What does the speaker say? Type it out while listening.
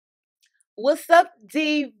What's up,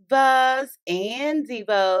 divas and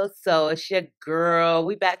divos? So it's your girl.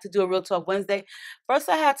 We back to do a Real Talk Wednesday. First,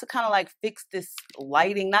 I had to kind of like fix this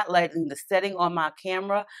lighting, not lighting, the setting on my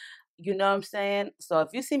camera. You know what I'm saying? So if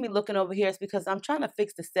you see me looking over here, it's because I'm trying to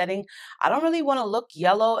fix the setting. I don't really want to look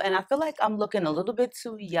yellow, and I feel like I'm looking a little bit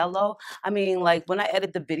too yellow. I mean, like when I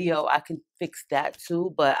edit the video, I can fix that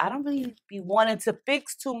too, but I don't really be wanting to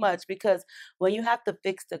fix too much because when you have to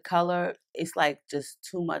fix the color, it's like just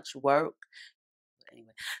too much work.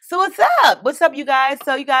 Anyway, so what's up? What's up, you guys?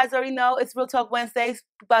 So you guys already know it's Real Talk Wednesdays.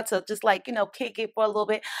 About to just like kick it for a little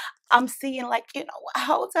bit. I'm seeing like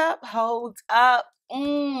hold up, hold up.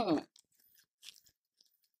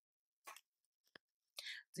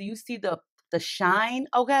 Do you see the shine?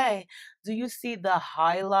 Okay. Do you see the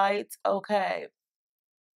highlights? Okay.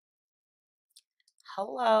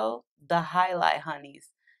 Hello, the highlight, honeys.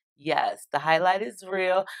 Yes, the highlight is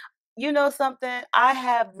real. You know something? I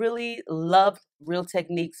have really loved Real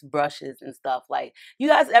Techniques brushes and stuff. Like, you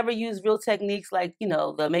guys ever use Real Techniques, like,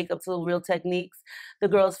 the makeup tool Real Techniques? The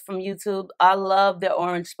girls from YouTube, I love their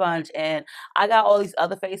orange sponge. And I got all these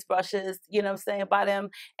other face brushes, you know what I'm saying, by them.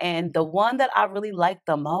 And the one that I really like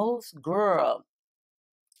the most, girl,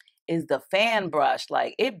 is the fan brush.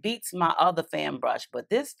 Like it beats my other fan brush, but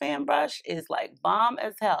this fan brush is like bomb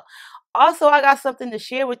as hell. Also, I got something to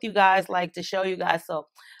share with you guys, like to show you guys. So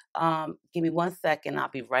give me 1 second, I'll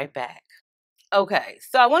be right back. Okay,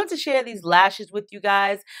 so I wanted to share these lashes with you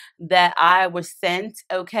guys that I was sent.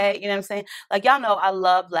 Okay, you know what I'm saying? Like, y'all know I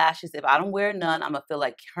love lashes. If I don't wear none, I'm gonna feel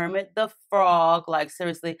like Kermit the Frog. Like,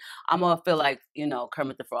 seriously, I'm gonna feel like,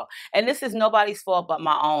 Kermit the Frog. And this is nobody's fault but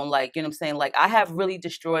my own. Like, you know what I'm saying? Like, I have really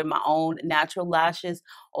destroyed my own natural lashes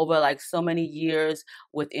over like so many years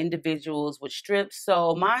with individuals with strips.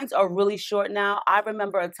 So mine's are really short now. I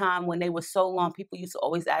remember a time when they were so long, people used to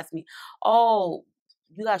always ask me, oh,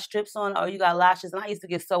 you got strips on or you got lashes, and I used to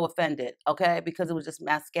get so offended, okay, because it was just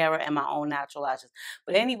mascara and my own natural lashes.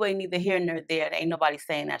 But anyway, neither here nor there. There ain't nobody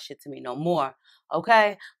saying that shit to me no more,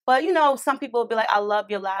 okay. But some people will be like, I love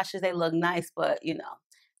your lashes, they look nice, but they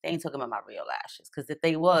ain't talking about my real lashes, because if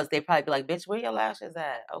they was, they'd probably be like, bitch, where your lashes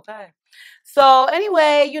at? Okay. So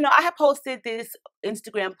anyway, I had posted this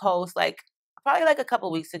Instagram post like probably like a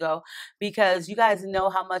couple weeks ago, because you guys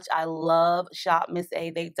know how much I love Shop Miss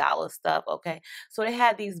A. They dollar stuff, okay? So they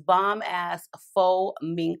had these bomb ass faux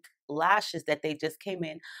mink lashes that they just came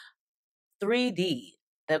in 3D.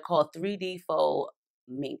 They're called 3D faux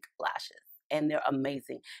mink lashes, and they're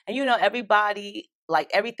amazing. And everybody,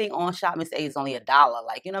 like everything on Shop Miss A is only $1.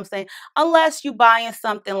 Like, you know what I'm saying? Unless you buying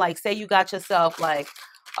something, like say you got yourself like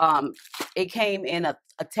um it came in a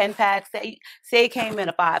 10 pack, say it came in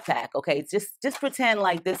a 5 pack, okay, just pretend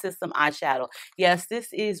like this is some eyeshadow. Yes, this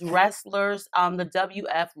is Wrestlers, the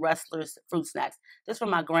WF Wrestlers fruit snacks. This for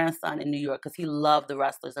my grandson in New York, because he loved the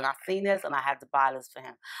Wrestlers, and I seen this and I had to buy this for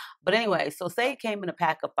him. But anyway, so say it came in a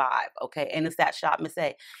pack of 5, okay, and it's that Shop Miss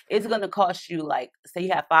A. It's gonna cost you, like, say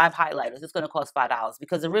you have 5 highlighters, it's gonna cost $5,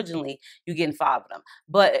 because originally you're getting 5 of them,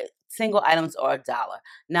 but single items are $1.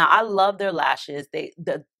 Now I love their lashes.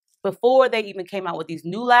 Before they even came out with these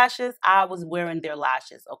new lashes, I was wearing their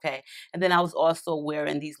lashes, okay? And then I was also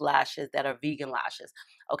wearing these lashes that are vegan lashes.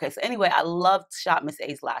 Okay, so anyway, I loved Shop Miss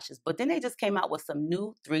A's lashes, but then they just came out with some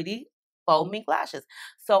new 3D faux mink lashes.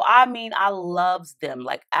 So I mean, I loves them,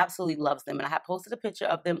 like absolutely loves them. And I have posted a picture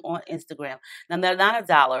of them on Instagram. Now they're not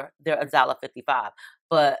 $1, they're $1.55.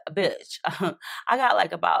 But bitch, I got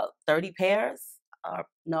like about 30 pairs.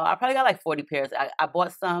 No, I probably got like 40 pairs. I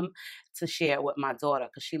bought some to share with my daughter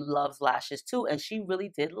because she loves lashes too, and she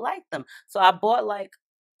really did like them. So I bought like,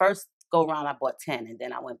 first go around, I bought 10, and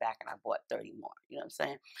then I went back and I bought 30 more. You know what I'm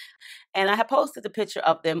saying? And I have posted a picture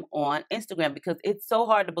of them on Instagram because it's so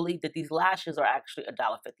hard to believe that these lashes are actually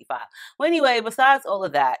 $1.55. Well, anyway, besides all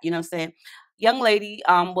of that, you know what I'm saying? Young lady,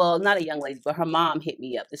 well, not a young lady, but her mom hit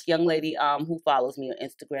me up. This young lady who follows me on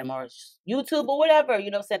Instagram or YouTube or whatever,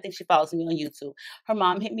 you know what I'm saying? I think she follows me on YouTube. Her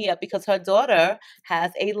mom hit me up because her daughter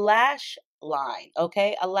has a lash line,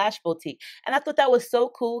 okay? A lash boutique. And I thought that was so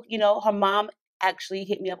cool. Her mom actually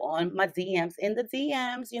hit me up on my DMs, in the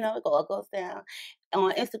DMs, it all goes down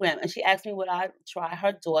on Instagram, and she asked me would I try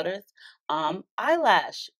her daughter's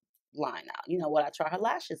eyelash line out. Would I try her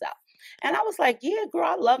lashes out? And I was like, yeah, girl,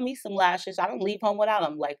 I love me some lashes. I don't leave home without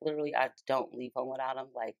them. Like literally, I don't leave home without them.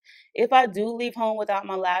 Like if I do leave home without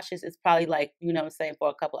my lashes, it's probably like, what I'm saying, for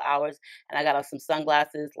a couple hours, and I got on some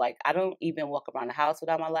sunglasses. Like I don't even walk around the house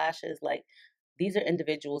without my lashes. Like these are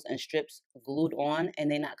individuals and strips glued on, and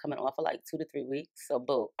they're not coming off for like 2 to 3 weeks. So,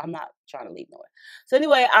 boo, I'm not trying to leave nowhere. So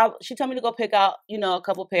anyway, she told me to go pick out, a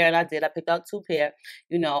couple pair, and I did. I picked out 2 pair.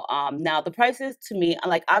 Now the prices to me,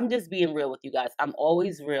 like, I'm just being real with you guys. I'm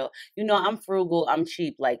always real. I'm frugal. I'm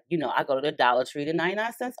cheap. Like, I go to the Dollar Tree, the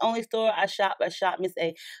 99 cents only store. I shop at Shop Miss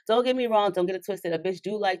A. Don't get me wrong. Don't get it twisted. A bitch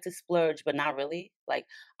do like to splurge, but not really. Like,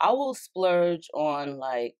 I will splurge on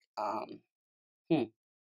like, hmm,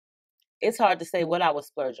 it's hard to say what I would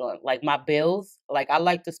splurge on. Like my bills. Like I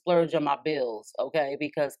like to splurge on my bills, okay?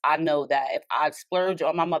 Because I know that if I splurge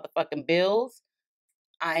on my motherfucking bills,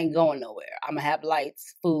 I ain't going nowhere. I'm gonna have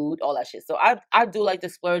lights, food, all that shit. So I do like to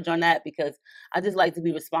splurge on that because I just like to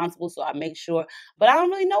be responsible. So I make sure, but I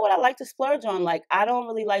don't really know what I like to splurge on. Like I don't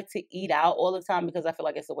really like to eat out all the time because I feel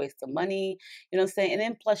like it's a waste of money. You know what I'm saying? And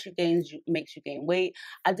then plus makes you gain weight.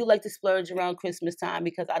 I do like to splurge around Christmas time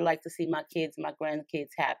because I like to see my kids, my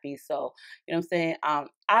grandkids happy. So you know what I'm saying?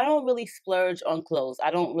 I don't really splurge on clothes.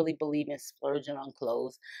 I don't really believe in splurging on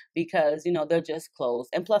clothes because they're just clothes,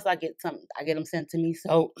 and plus I get them sent to me.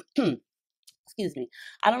 So excuse me,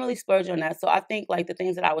 I don't really splurge on that. So I think like the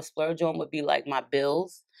things that I would splurge on would be like my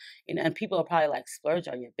bills, and people are probably like, splurge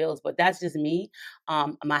on your bills, but that's just me.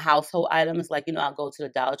 My household items, like I'll go to the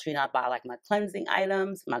Dollar Tree and I buy like my cleansing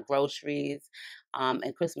items, my groceries,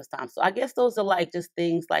 and Christmas time. So I guess those are like just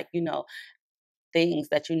things like things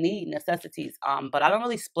that you need, necessities. But I don't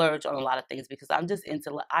really splurge on a lot of things because I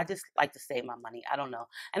just like to save my money. I don't know.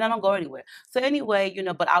 And I don't go anywhere. So anyway,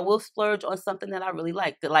 but I will splurge on something that I really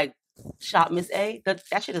like. Like Shop Miss A. That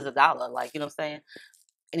shit is $1. Like, you know what I'm saying?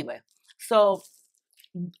 Anyway. So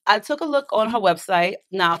I took a look on her website.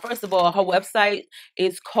 Now, first of all, her website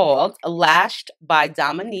is called Lashed by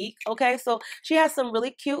Dominique. Okay, so she has some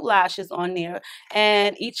really cute lashes on there,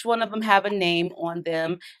 and each one of them have a name on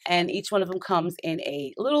them, and each one of them comes in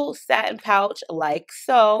a little satin pouch like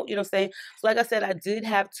so. You know what I'm saying? So like I said, I did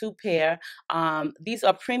have 2 pair. These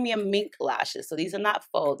are premium mink lashes. So these are not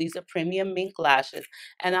faux. These are premium mink lashes.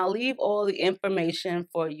 And I'll leave all the information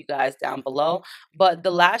for you guys down below. But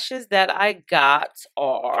the lashes that I got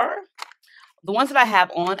are the ones that I have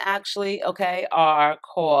on actually, okay, are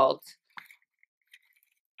called,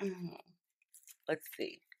 let's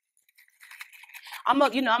see. I'm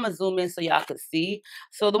gonna zoom in so y'all could see.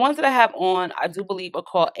 So the ones that I have on, I do believe are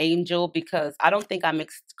called Angel because I don't think I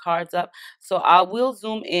mixed cards up. So I will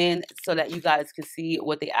zoom in so that you guys can see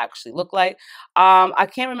what they actually look like. I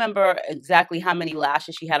can't remember exactly how many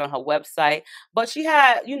lashes she had on her website, but she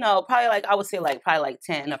had, probably like, I would say like probably like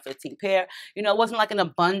 10 or 15 pair. It wasn't like an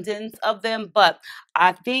abundance of them, but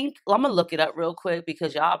I think, well, I'm gonna look it up real quick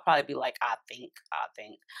because y'all probably be like, I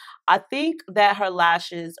think that her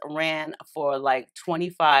lashes ran for like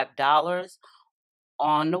 $25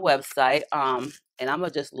 on the website. And I'm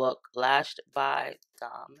gonna just look, Lashed by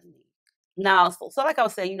Dominique. Now, so like I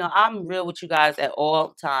was saying, I'm real with you guys at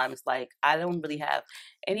all times. Like I don't really have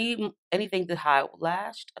anything to hide.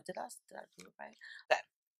 Lashed? Did I do it right? Okay,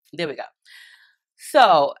 there we go.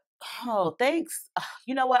 So, oh, thanks.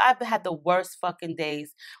 You know what? I've had the worst fucking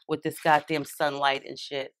days with this goddamn sunlight and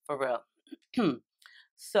shit, for real.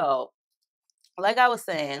 So like I was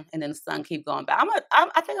saying, and then the sun keep going back.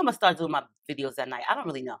 I think I'm gonna start doing my videos at night. I don't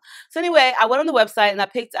really know. So anyway, I went on the website and I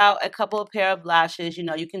picked out a couple of pair of lashes.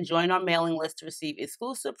 You can join our mailing list to receive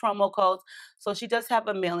exclusive promo codes. So she does have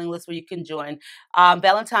a mailing list where you can join.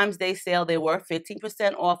 Valentine's Day sale, they were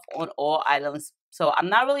 15% off on all items. So I'm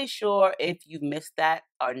not really sure if you missed that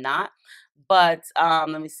or not. But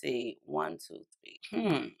let me see. 1, 2,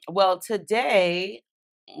 3. Well, today,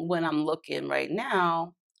 when I'm looking right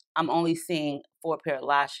now, I'm only seeing 4 pair of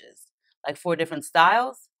lashes, like 4 different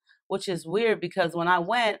styles, which is weird because when I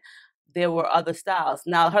went, there were other styles.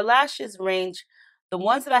 Now her lashes range, the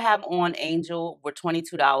ones that I have on Angel were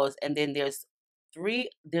 $22, and then there's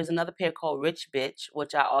another pair called Rich Bitch,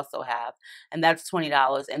 which I also have, and that's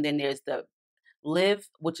 $20, and then there's the Live,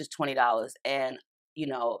 which is $20, and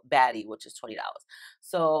Baddie, which is $20.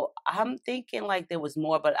 So I'm thinking like there was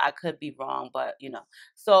more, but I could be wrong. But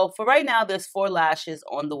so for right now, there's 4 lashes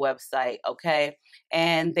on the website, okay,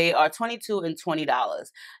 and they are $22 and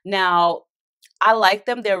 $20. Now I like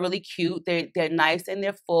them; they're really cute. They're nice and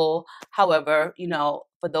they're full. However,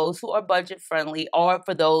 for those who are budget friendly, or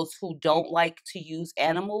for those who don't like to use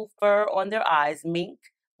animal fur on their eyes, mink,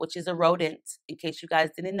 which is a rodent, in case you guys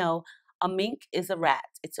didn't know. A mink is a rat.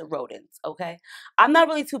 It's a rodent, okay? I'm not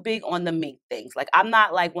really too big on the mink things. Like, I'm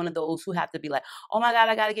not like one of those who have to be like, oh my God,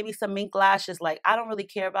 I gotta give me some mink lashes. Like, I don't really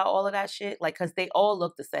care about all of that shit. Like, cause they all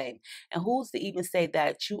look the same. And who's to even say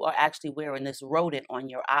that you are actually wearing this rodent on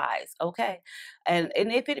your eyes, okay? And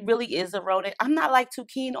if it really is a rodent, I'm not like too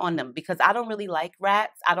keen on them because I don't really like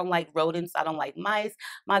rats. I don't like rodents. I don't like mice.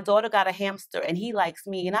 My daughter got a hamster and he likes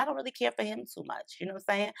me and I don't really care for him too much. You know what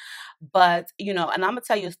I'm saying? But, and I'm gonna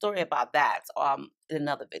tell you a story about that in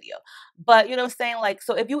another video. But you know what I'm saying? Like,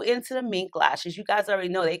 so if you into the mink lashes, you guys already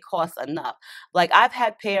know they cost enough. Like, I've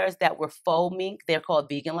had pairs that were faux mink, they're called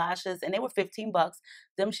vegan lashes, and they were $15.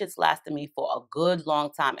 Them shits lasted me for a good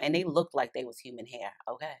long time, and they looked like they was human hair,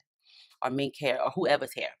 okay? Or mink hair or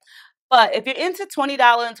whoever's hair. But if you're into $20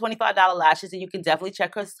 and $25 lashes, then you can definitely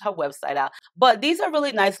check her website out. But these are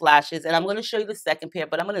really nice lashes, and I'm going to show you the second pair,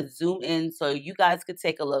 but I'm going to zoom in so you guys could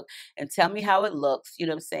take a look and tell me how it looks. You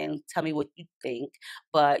know what I'm saying? Tell me what you think.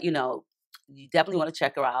 But, you definitely want to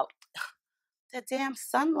check her out. The damn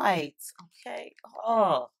sunlight. Okay.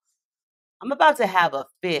 Oh, I'm about to have a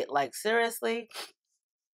fit. Like, seriously?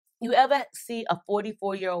 You ever see a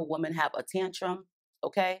 44-year-old woman have a tantrum?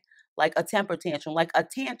 Okay? Like a temper tantrum,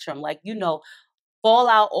 fall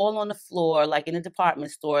out all on the floor, like in a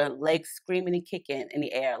department store, legs screaming and kicking in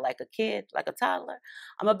the air, like a kid, like a toddler.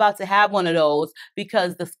 I'm about to have one of those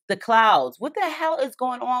because the clouds. What the hell is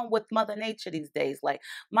going on with Mother Nature these days? Like,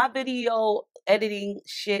 my video editing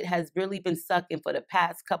shit has really been sucking for the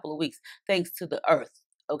past couple of weeks, thanks to the earth.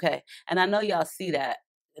 Okay, and I know y'all see that.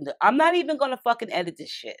 I'm not even gonna fucking edit this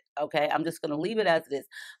shit. Okay, I'm just gonna leave it as it is.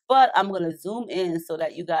 But I'm gonna zoom in so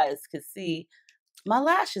that you guys can see my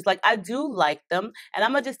lashes. Like, I do like them, and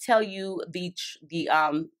I'm gonna just tell you the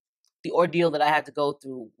ordeal that I had to go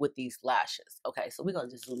through with these lashes. Okay, so we're gonna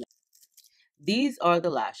just zoom in. These are the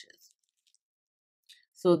lashes.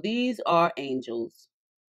 So these are angels.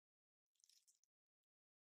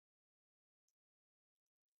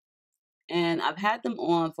 And I've had them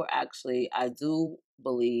on for, actually, I do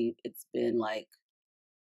believe it's been like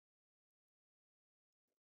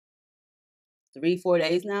 3-4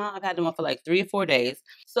 days now. I've had them on for like 3 or 4 days.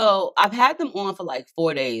 So I've had them on for like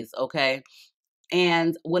 4 days, okay?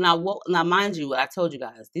 And when I woke, now mind you, I told you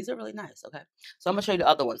guys, these are really nice, okay? So I'm gonna show you the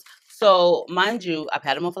other ones. So mind you, I've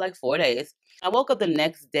had them on for like 4 days. I woke up the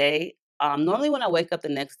next day. Normally when I wake up the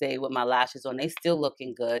next day with my lashes on, they still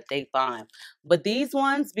looking good, they fine. But these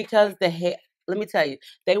ones, because the hair, let me tell you,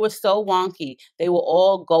 they were so wonky. They were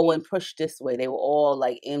all going pushed this way. They were all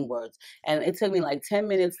like inwards. And it took me like 10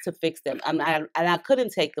 minutes to fix them. And I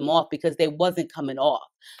couldn't take them off because they wasn't coming off.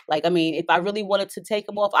 Like, I mean, if I really wanted to take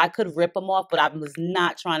them off, I could rip them off, but I was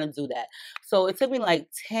not trying to do that. So it took me like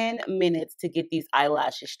 10 minutes to get these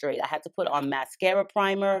eyelashes straight. I had to put on mascara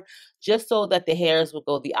primer just so that the hairs would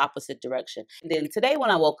go the opposite direction. And then today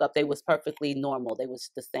when I woke up, they was perfectly normal. They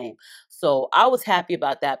was the same. So I was happy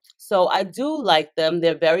about that. So I do like them.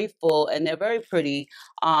 They're very full and they're very pretty.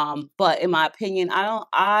 But in my opinion,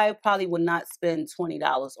 I probably would not spend $20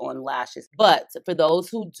 on lashes. But for those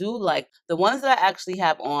who do like, the ones that I actually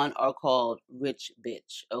have on are called Rich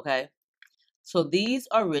Bitch, okay? So these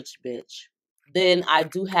are Rich Bitch. Then I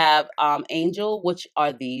do have Angel, which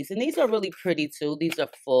are these. And these are really pretty too. These are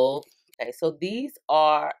full. Okay, so these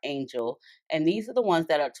are Angel. And these are the ones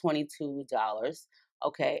that are $22.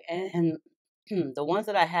 Okay, and the ones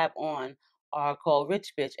that I have on are called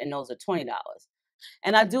Rich Bitch, and those are $20.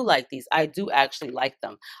 And I do like these. I do actually like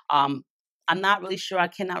them. Um, I'm not really sure. I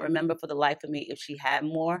cannot remember for the life of me if she had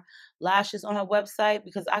more lashes on her website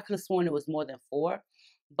because I could have sworn it was more than 4.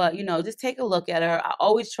 But, just take a look at her. I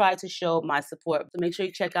always try to show my support. So make sure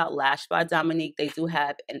you check out Lash by Dominique. They do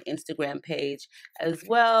have an Instagram page as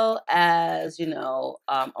well as, a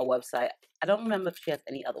website. I don't remember if she has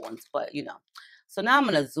any other ones, but, So now I'm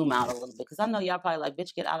going to zoom out a little bit because I know y'all probably like,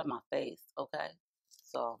 bitch, get out of my face. Okay.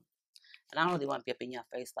 So. And I don't really want to be up in your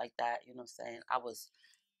face like that. You know what I'm saying? I was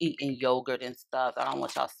eating yogurt and stuff. I don't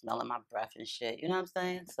want y'all smelling my breath and shit. You know what I'm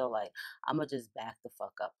saying? So, like, I'm going to just back the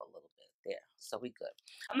fuck up a little bit there. So we good.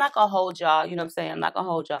 I'm not going to hold y'all. You know what I'm saying? I'm not going to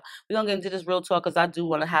hold y'all. We're going to get into this real talk because I do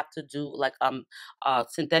want to have to do, like, a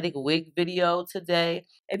synthetic wig video today.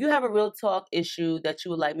 If you have a real talk issue that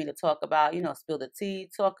you would like me to talk about, spill the tea,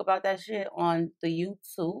 talk about that shit on the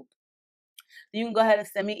YouTube, you can go ahead and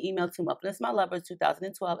send me an email to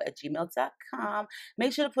muffinismylovers2012@gmail.com.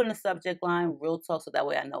 Make sure to put in the subject line real talk so that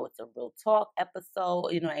way I know it's a real talk episode.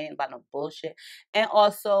 It ain't about no bullshit. And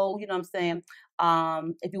also, you know what I'm saying?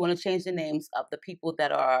 If you want to change the names of the people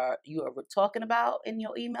that you are talking about in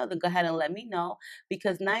your email, then go ahead and let me know,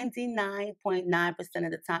 because 99.9%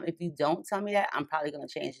 of the time, if you don't tell me that, I'm probably going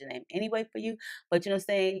to change the name anyway for you. But you know what I'm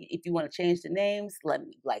saying? If you want to change the names, let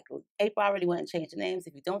me, like April already went and changed the names.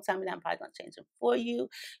 If you don't tell me that, I'm probably going to change them for you,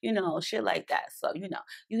 shit like that. So, you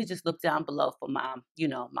can just look down below for my,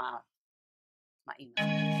 my email.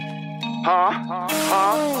 Huh?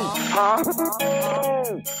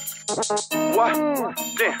 What?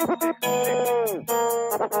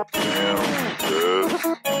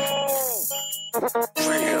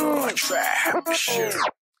 Real trap shit.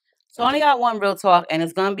 So I only got one real talk, and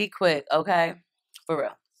it's gonna be quick, okay? For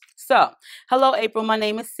real. So, hello, April. My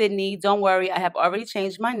name is Sydney. Don't worry, I have already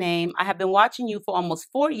changed my name. I have been watching you for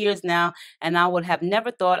almost 4 years now, and I would have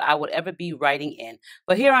never thought I would ever be writing in.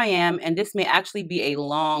 But here I am, and this may actually be a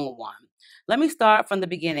long one. Let me start from the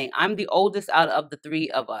beginning. I'm the oldest out of the three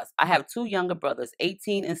of us. I have two younger brothers,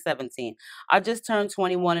 18 and 17. I just turned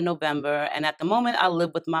 21 in November, and at the moment, I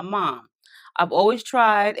live with my mom. I've always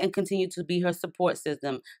tried and continue to be her support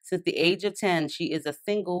system. Since the age of 10, she has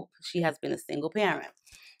been a single parent.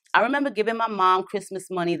 I remember giving my mom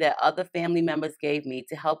Christmas money that other family members gave me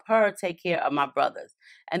to help her take care of my brothers.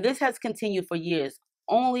 And this has continued for years,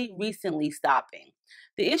 only recently stopping.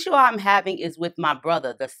 The issue I'm having is with my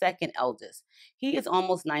brother, the second eldest. He is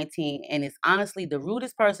almost 19 and is honestly the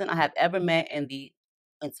rudest person I have ever met in the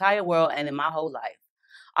entire world and in my whole life.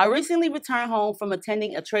 I recently returned home from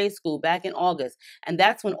attending a trade school back in August, and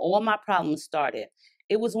that's when all my problems started.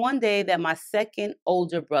 It was one day that my second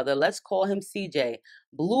older brother, let's call him CJ,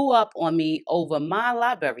 blew up on me over my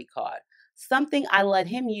library card, something I let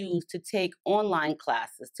him use to take online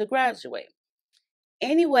classes to graduate.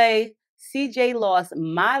 Anyway, CJ lost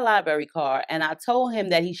my library card, and I told him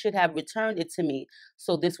that he should have returned it to me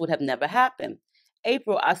so this would have never happened.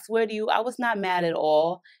 April, I swear to you, I was not mad at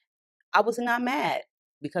all. I was not mad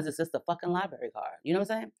because it's just a fucking library card. You know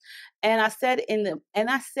what I'm saying? And I said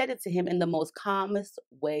it to him in the most calmest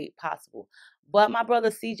way possible. But my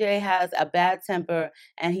brother CJ has a bad temper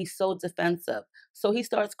and he's so defensive. So he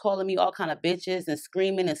starts calling me all kind of bitches and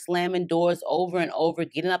screaming and slamming doors over and over,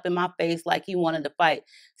 getting up in my face like he wanted to fight.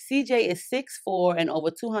 CJ is 6'4" and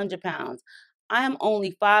over 200 pounds. I am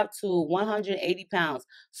only 5'2", 180 pounds.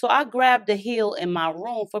 So I grabbed the heel in my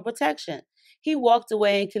room for protection. He walked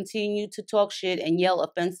away and continued to talk shit and yell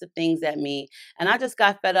offensive things at me, and I just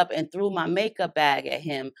got fed up and threw my makeup bag at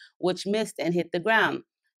him, which missed and hit the ground.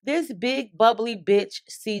 This big bubbly bitch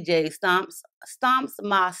CJ stomps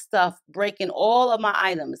my stuff, breaking all of my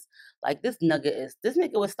items. Like this nigga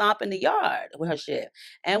was stomping the yard with her shit.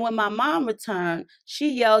 And when my mom returned,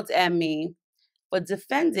 she yelled at me for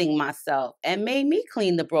defending myself and made me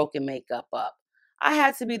clean the broken makeup up. I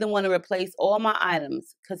had to be the one to replace all my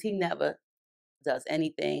items because he never does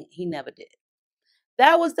anything. He never did.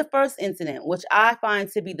 That was the first incident, which I find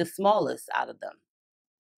to be the smallest out of them.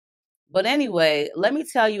 But anyway, let me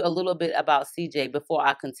tell you a little bit about CJ before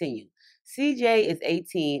I continue. CJ is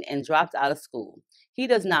 18 and dropped out of school. He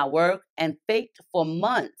does not work and faked for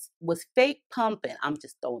months, was fake pumping. I'm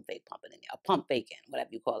just throwing fake pumping in there, pump faking, whatever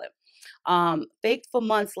you call it. Faked for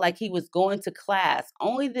months like he was going to class,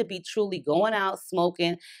 only to be truly going out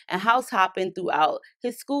smoking and house hopping throughout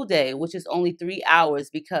his school day, which is only 3 hours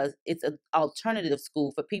because it's an alternative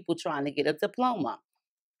school for people trying to get a diploma.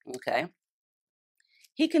 Okay.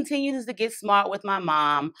 He continues to get smart with my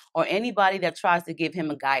mom or anybody that tries to give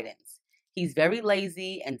him a guidance. He's very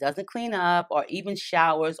lazy and doesn't clean up or even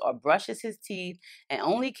showers or brushes his teeth and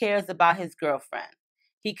only cares about his girlfriend.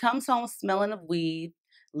 He comes home smelling of weed,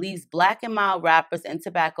 leaves black and mild wrappers and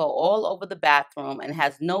tobacco all over the bathroom and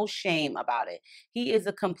has no shame about it. He is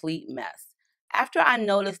a complete mess. After I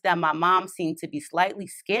noticed that my mom seemed to be slightly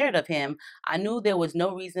scared of him, I knew there was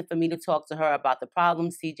no reason for me to talk to her about the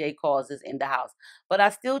problems CJ causes in the house. But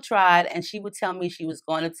I still tried, and she would tell me she was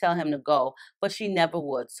going to tell him to go, but she never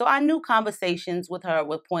would. So I knew conversations with her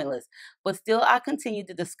were pointless, but still I continued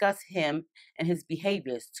to discuss him and his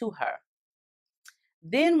behaviors to her.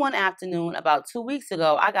 Then one afternoon, about 2 weeks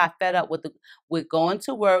ago, I got fed up with going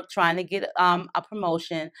to work, trying to get a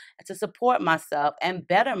promotion to support myself and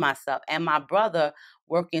better myself, and my other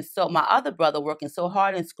brother working so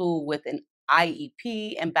hard in school with an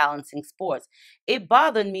IEP and balancing sports. It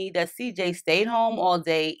bothered me that CJ stayed home all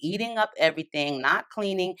day, eating up everything, not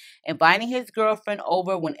cleaning, inviting his girlfriend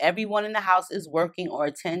over when everyone in the house is working or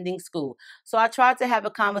attending school. So I tried to have a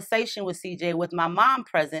conversation with CJ with my mom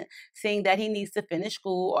present, saying that he needs to finish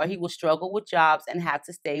school or he will struggle with jobs and have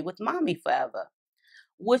to stay with mommy forever.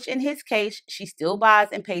 Which in his case, she still buys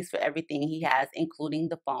and pays for everything he has, including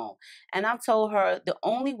the phone. And I've told her the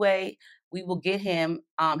only way we will get him,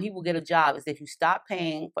 he will get a job is if you stop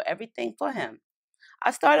paying for everything for him. I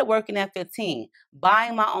started working at 15,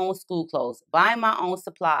 buying my own school clothes, buying my own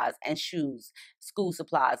supplies and shoes, school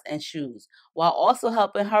supplies and shoes, while also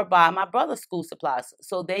helping her buy my brother's school supplies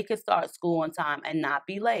so they could start school on time and not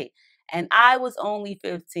be late. And I was only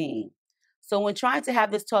 15. So when trying to have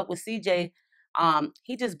this talk with CJ,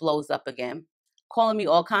 he just blows up again, calling me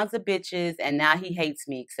all kinds of bitches, and now he hates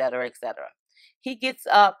me, etc., etc. He gets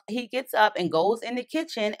up and goes in the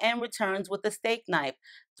kitchen and returns with a steak knife,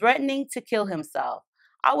 threatening to kill himself.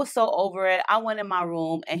 I was so over it. I went in my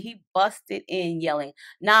room and he busted in yelling,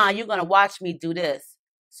 "Nah, you're going to watch me do this."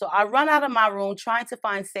 So I run out of my room trying to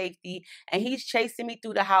find safety, and he's chasing me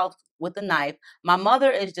through the house with a knife. My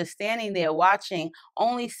mother is just standing there watching,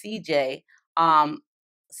 only CJ,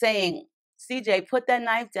 saying, "CJ, put that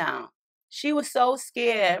knife down." She was so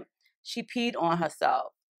scared, she peed on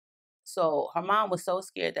herself. So her mom was so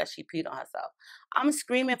scared that she peed on herself. I'm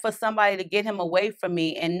screaming for somebody to get him away from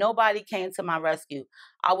me, and nobody came to my rescue.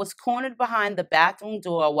 I was cornered behind the bathroom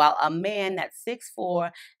door while a man that's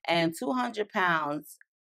 6'4" and 200 pounds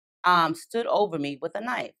stood over me with a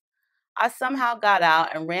knife. I somehow got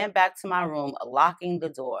out and ran back to my room, locking the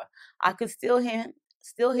door. I could still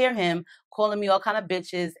hear him calling me all kind of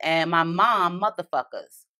bitches and my mom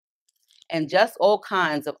motherfuckers and just all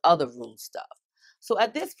kinds of other rude stuff. So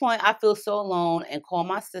at this point, I feel so alone and call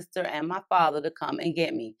my sister and my father to come and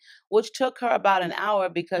get me, which took her about an hour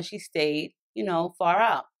because she stayed, far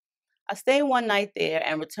out. I stayed one night there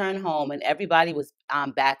and returned home, and everybody was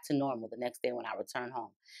back to normal the next day when I returned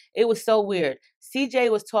home. It was so weird.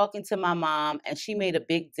 CJ was talking to my mom, and she made a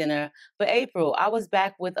big dinner. But April, I was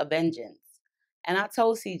back with a vengeance. And I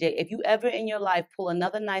told CJ, if you ever in your life pull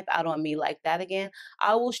another knife out on me like that again,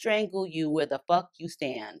 I will strangle you where the fuck you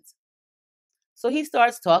stand. So he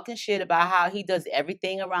starts talking shit about how he does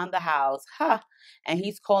everything around the house. Ha! And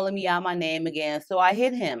he's calling me out my name again. So I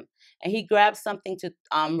hit him and he grabbed something to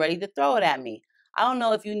ready to throw it at me. I don't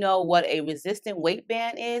know if you know what a resistant weight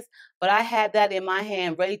band is, but I had that in my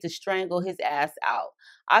hand ready to strangle his ass out.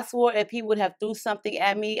 I swore if he would have threw something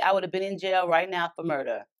at me, I would have been in jail right now for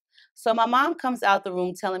murder. So my mom comes out the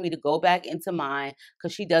room telling me to go back into mine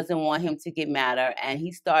because she doesn't want him to get madder. And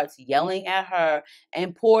he starts yelling at her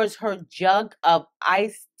and pours her jug of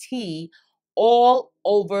iced tea all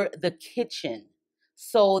over the kitchen.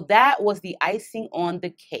 So that was the icing on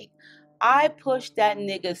the cake. I pushed that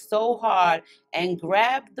nigga so hard and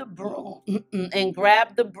grabbed the broom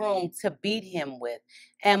to beat him with.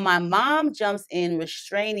 And my mom jumps in,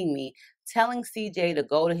 restraining me, telling CJ to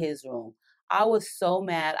go to his room. I was so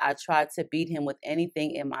mad I tried to beat him with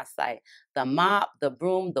anything in my sight. The mop, the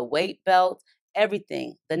broom, the weight belt,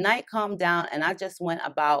 everything. The night calmed down and I just went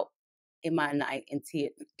about in my night in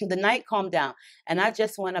tears. The night calmed down and I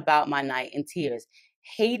just went about my night in tears,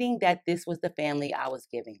 hating that this was the family I was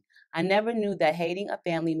giving. I never knew that hating a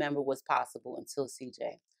family member was possible until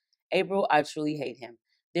CJ. April, I truly hate him.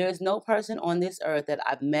 There is no person on this earth that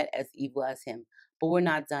I've met as evil as him, but we're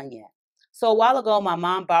not done yet. So a while ago, my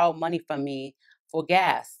mom borrowed money from me for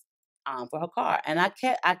gas for her car, and I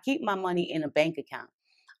keep my money in a bank account.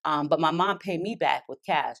 But my mom paid me back with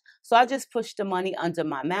cash. So I just pushed the money under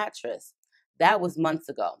my mattress. That was months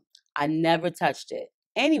ago. I never touched it.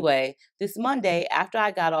 Anyway, this Monday, after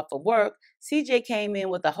I got off of work, CJ came in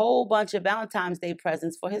with a whole bunch of Valentine's Day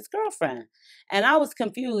presents for his girlfriend. And I was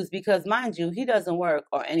confused because, mind you, he doesn't work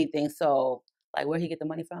or anything. So, like, where he get the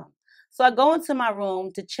money from? So I go into my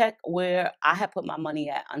room to check where I had put my money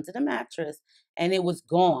at under the mattress, and it was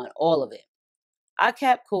gone, all of it. I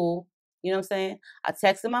kept cool. You know what I'm saying? I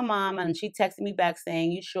texted my mom and she texted me back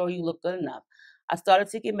saying, "You sure you look good enough?" I started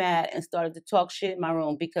to get mad and started to talk shit in my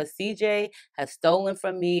room because CJ has stolen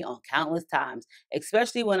from me on countless times,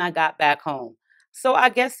 especially when I got back home. So I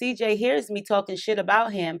guess CJ hears me talking shit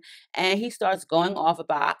about him and he starts going off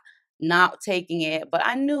about not taking it. But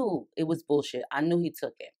I knew it was bullshit. I knew he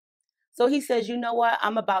took it. So he says, "You know what?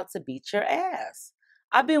 I'm about to beat your ass.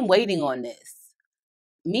 I've been waiting on this.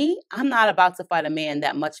 Me, I'm not about to fight a man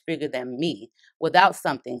that much bigger than me without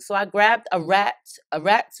something." So I grabbed a rat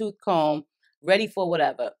tooth comb, ready for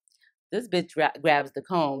whatever. This bitch grabs the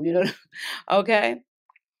comb, okay?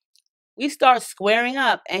 We start squaring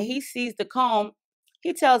up and he sees the comb.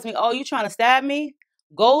 He tells me, "Oh, you trying to stab me?"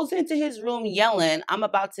 Goes into his room yelling, "I'm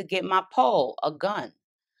about to get my pole, a gun."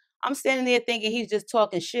 I'm standing there thinking he's just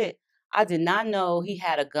talking shit. I did not know he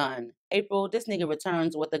had a gun. April, this nigga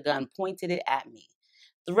returns with a gun, pointed it at me,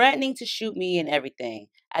 threatening to shoot me and everything.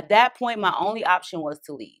 At that point, my only option was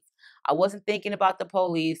to leave. I wasn't thinking about the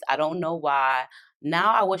police. I don't know why.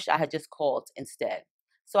 Now I wish I had just called instead.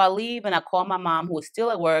 So I leave and I call my mom, who is still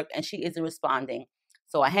at work, and she isn't responding.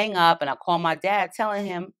 So I hang up and I call my dad, telling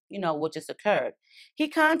him, what just occurred. He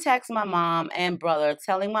contacts my mom and brother,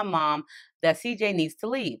 telling my mom that CJ needs to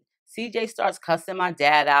leave. CJ starts cussing my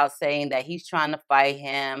dad out, saying that he's trying to fight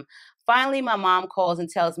him. Finally, my mom calls and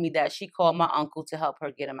tells me that she called my uncle to help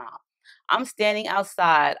her get him out. I'm standing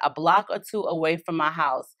outside a block or two away from my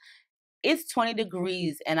house. It's 20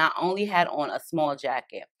 degrees and I only had on a small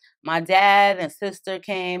jacket. My dad and sister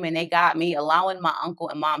came and they got me, allowing my uncle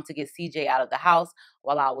and mom to get CJ out of the house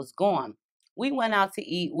while I was gone. We went out to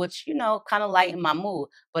eat, which, kind of lightened my mood.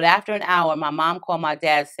 But after an hour, my mom called my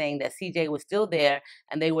dad saying that CJ was still there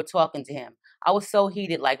and they were talking to him. I was so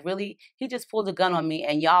heated, like, really? He just pulled a gun on me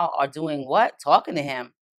and y'all are doing what? Talking to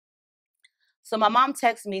him. So my mom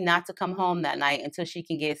texted me not to come home that night until she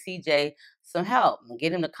can get CJ some help and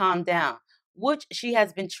get him to calm down, which she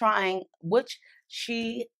has been trying, which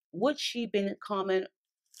she has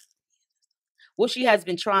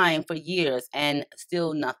been trying for years and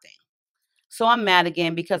still nothing. So I'm mad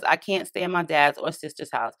again because I can't stay in my dad's or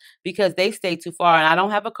sister's house because they stay too far and I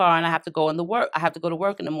don't have a car and I have to go to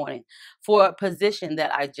work in the morning for a position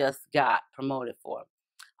that I just got promoted for.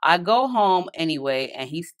 I go home anyway, and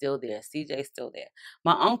he's still there. CJ's still there.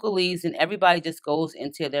 My uncle leaves, and everybody just goes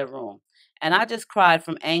into their room. And I just cried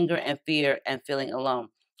from anger and fear and feeling alone.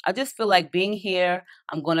 I just feel like being here,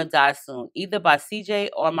 I'm going to die soon, either by CJ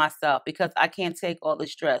or myself, because I can't take all the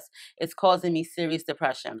stress. It's causing me serious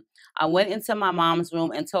depression. I went into my mom's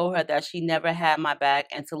room and told her that she never had my back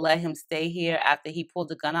and to let him stay here after he pulled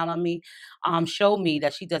the gun out on me, showed me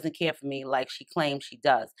that she doesn't care for me like she claims she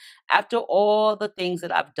does. After all the things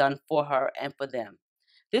that I've done for her and for them.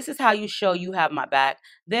 This is how you show you have my back.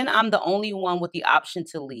 Then I'm the only one with the option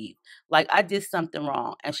to leave. Like I did something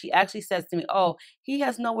wrong. And she actually says to me, oh, he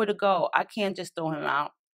has nowhere to go. I can't just throw him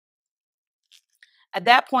out. At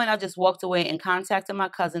that point, I just walked away and contacted my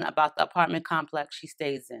cousin about the apartment complex she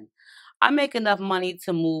stays in. I make enough money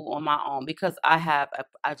to move on my own because I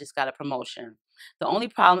just got a promotion. The only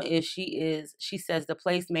problem is she says the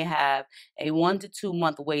place may have a 1 to 2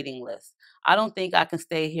 month waiting list. I don't think I can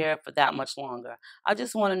stay here for that much longer. I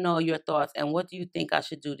just want to know your thoughts and what do you think I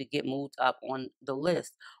should do to get moved up on the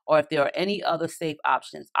list or if there are any other safe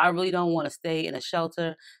options. I really don't want to stay in a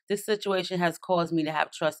shelter. This situation has caused me to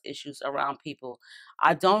have trust issues around people.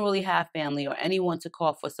 I don't really have family or anyone to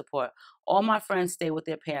call for support. All my friends stay with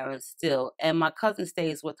their parents still, and my cousin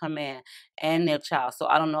stays with her man and their child, so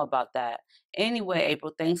I don't know about that. Anyway,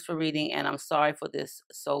 April, thanks for reading, and I'm sorry for this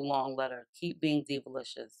so long letter. Keep being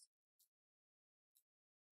divalicious.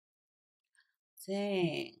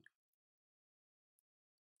 Dang.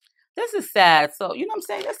 This is sad. So, you know what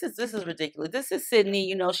I'm saying? This is ridiculous. This is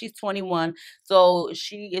Sydney, she's 21. So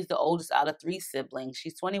she is the oldest out of three siblings.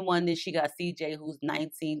 She's 21, then she got CJ who's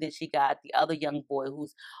 19, then she got the other young boy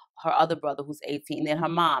who's her other brother who's 18, then her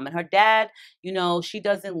mom. And her dad, she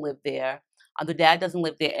doesn't live there. The dad doesn't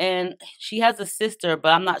live there. And she has a sister,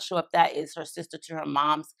 but I'm not sure if that is her sister to her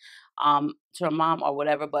mom or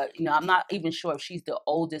whatever. But I'm not even sure if she's the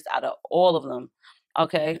oldest out of all of them.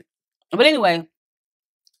 Okay. But anyway,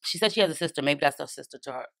 she said she has a sister. Maybe that's her sister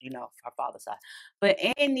to her, her father's side. But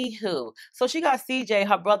anywho, so she got CJ,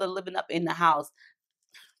 her brother, living up in the house.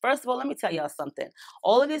 First of all, let me tell y'all something.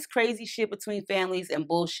 All of this crazy shit between families and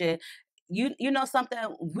bullshit. You know something?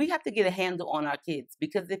 We have to get a handle on our kids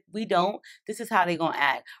because if we don't, this is how they're gonna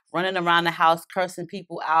act. Running around the house, cursing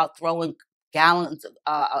people out, throwing gallons,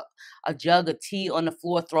 a jug of tea on the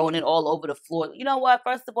floor, throwing it all over the floor. You know what?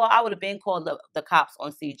 First of all, I would have been called the cops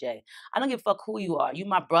on CJ. I don't give a fuck who you are. You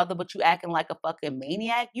my brother, but you acting like a fucking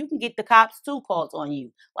maniac. You can get the cops too called on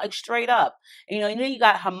you, like straight up. And then you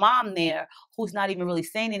got her mom there who's not even really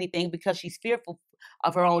saying anything because she's fearful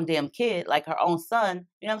of her own damn kid, like her own son.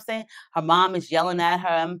 You know what I'm saying? Her mom is yelling at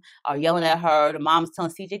him or yelling at her. The mom's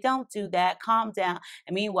telling CJ, don't do that. Calm down.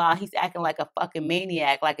 And meanwhile, he's acting like a fucking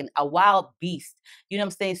maniac, like a wild beast. You know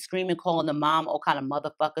what I'm saying? Screaming, calling the mom all kind of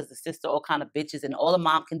motherfuckers, the sister all kind of bitches. And all the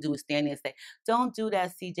mom can do is stand there and say, don't do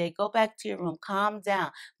that, CJ. Go back to your room. Calm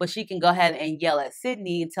down. But she can go ahead and yell at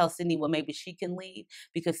Sydney and tell Sydney, well, maybe she can leave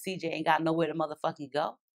because CJ ain't got nowhere to motherfucking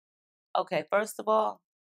go. Okay, first of all,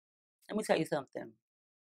 let me tell you something.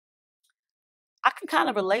 I can kind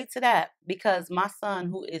of relate to that because my son,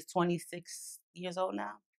 who is 26 years old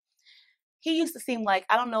now, he used to seem like,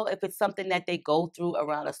 I don't know if it's something that they go through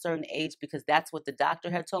around a certain age because that's what the doctor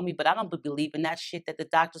had told me, but I don't believe in that shit that the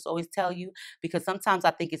doctors always tell you because sometimes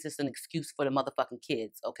I think it's just an excuse for the motherfucking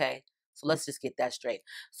kids, okay? So let's just get that straight.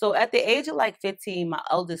 So at the age of like 15, my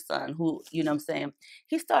eldest son, who, you know what I'm saying,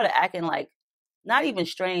 he started acting like, not even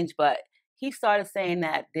strange, but he started saying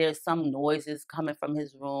that there's some noises coming from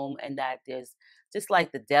his room and that there's just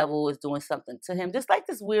like the devil is doing something to him, just like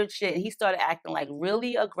this weird shit. He started acting like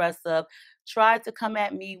really aggressive, tried to come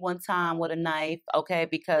at me one time with a knife, okay,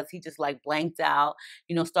 because he just like blanked out,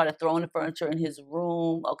 started throwing the furniture in his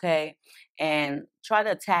room, okay, and try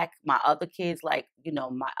to attack my other kids, like,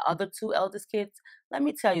 my other two eldest kids. Let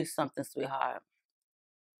me tell you something, sweetheart.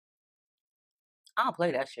 I don't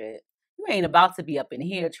play that shit. You ain't about to be up in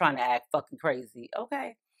here trying to act fucking crazy,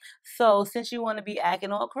 okay? So since you want to be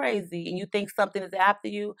acting all crazy and you think something is after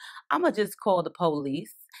you, I'm gonna just call the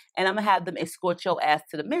police and I'm gonna have them escort your ass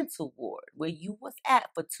to the mental ward where you was at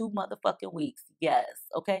for 2 motherfucking weeks. Yes,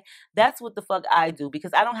 okay? That's what the fuck I do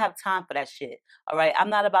because I don't have time for that shit. All right. I'm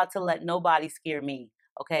not about to let nobody scare me.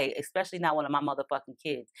 Okay, especially not one of my motherfucking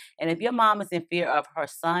kids. And if your mom is in fear of her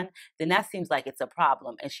son, then that seems like it's a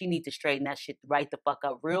problem. And she needs to straighten that shit right the fuck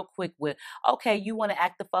up real quick with, okay, you want to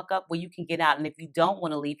act the fuck up? Well, you can get out. And if you don't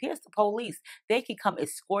want to leave, here's the police. They can come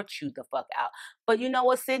escort you the fuck out. But you know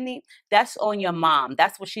what, Sydney? That's on your mom.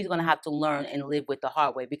 That's what she's going to have to learn and live with the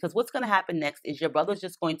hard way. Because what's going to happen next is your brother's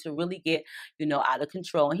just going to really get, out of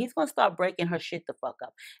control. And he's going to start breaking her shit the fuck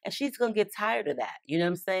up. And she's going to get tired of that. You know what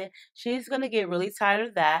I'm saying? She's going to get really tired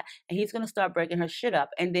of that. And he's going to start breaking her shit up.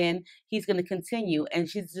 And then he's going to continue. And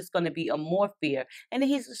she's just going to be a more fear. And then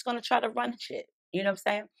he's just going to try to run shit. You know what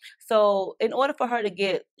I'm saying? So in order for her to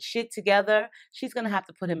get shit together, she's going to have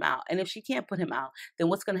to put him out. And if she can't put him out, then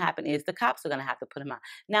what's going to happen is the cops are going to have to put him out.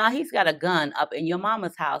 Now he's got a gun up in your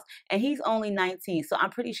mama's house and he's only 19. So I'm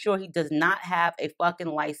pretty sure he does not have a fucking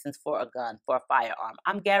license for a gun, for a firearm.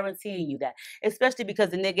 I'm guaranteeing you that, especially because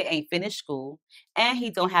the nigga ain't finished school and he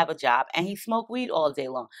don't have a job and he smoke weed all day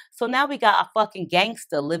long. So now we got a fucking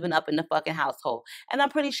gangster living up in the fucking household. And I'm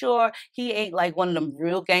pretty sure he ain't like one of them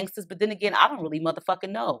real gangsters. But then again, I don't really motherfucking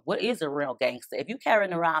know. What is a real gangster? If you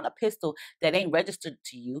carrying around a pistol that ain't registered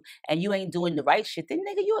to you and you ain't doing the right shit, then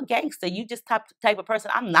nigga, you a gangster. You just type of person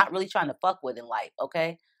I'm not really trying to fuck with in life,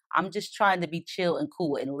 okay? I'm just trying to be chill and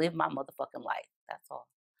cool and live my motherfucking life. That's all.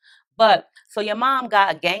 But so your mom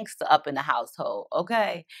got a gangster up in the household,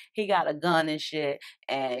 okay? He got a gun and shit,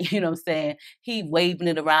 and you know what I'm saying? He waving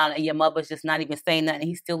it around, and your mother's just not even saying nothing.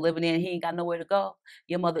 He's still living in. He ain't got nowhere to go.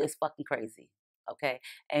 Your mother is fucking crazy, okay?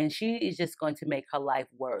 And she is just going to make her life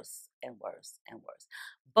worse and worse and worse.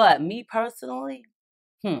 But me personally,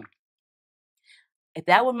 if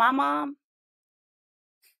that were my mom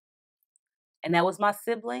and that was my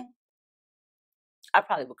sibling, I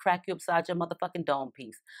probably would crack you upside your motherfucking dome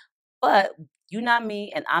piece. But you're not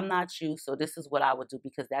me and I'm not you. So this is what I would do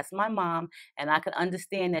because that's my mom and I can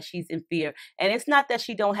understand that she's in fear. And it's not that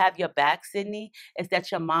she don't have your back, Sydney. It's that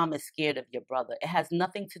your mom is scared of your brother. It has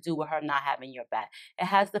nothing to do with her not having your back. It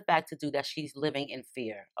has the fact to do that she's living in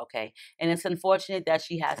fear, okay? And it's unfortunate that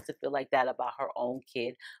she has to feel like that about her own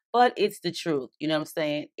kid. But it's the truth. You know what I'm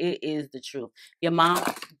saying? It is the truth. Your mom...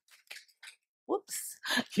 Whoops.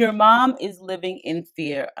 Your mom is living in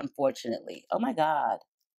fear, unfortunately. Oh my God.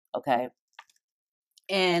 Okay.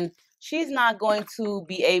 And she's not going to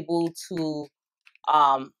be able to,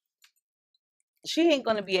 um, she ain't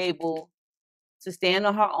going to be able to stand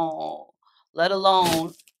on her own, let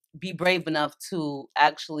alone be brave enough to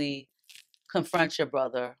actually confront your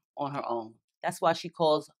brother on her own. That's why she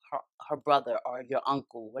calls her brother or your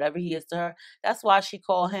uncle, whatever he is to her. That's why she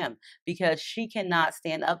called him because she cannot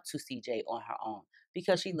stand up to CJ on her own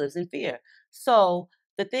because she lives in fear. So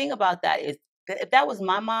the thing about that is that if that was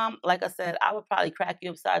my mom, like I said, I would probably crack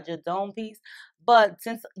you upside your dome piece. But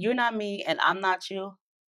since you're not me and I'm not you,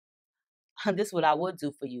 this is what I would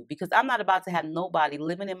do for you because I'm not about to have nobody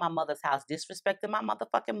living in my mother's house disrespecting my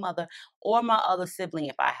motherfucking mother or my other sibling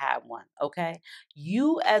if I have one, okay?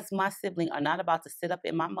 You as my sibling are not about to sit up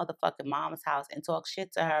in my motherfucking mom's house and talk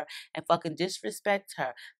shit to her and fucking disrespect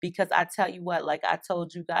her because I tell you what, like I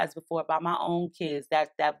told you guys before about my own kids,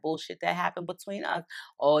 that bullshit that happened between us,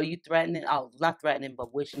 oh, you threatening, oh, not threatening,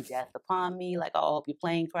 but wishing death upon me, like, oh, I hope your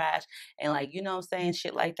plane crash and like, you know what I'm saying,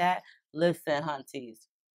 shit like that. Listen, hunties.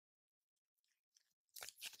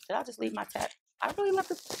 Did I just leave my tag? I really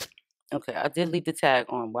left it. Okay, I did leave the tag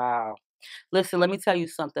on. Wow. Listen, let me tell you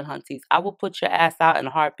something, hunties. I will put your ass out in a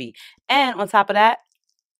heartbeat. And on top of that,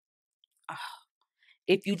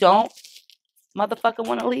 if you don't motherfucker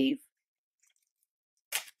want to leave,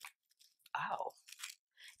 oh,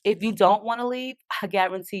 if you don't want to leave, I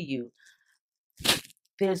guarantee you,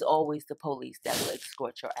 there's always the police that will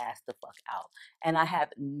escort your ass the fuck out. And I have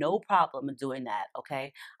no problem in doing that,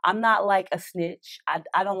 okay? I'm not like a snitch.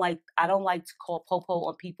 I don't like to call popo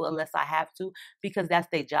on people unless I have to, because that's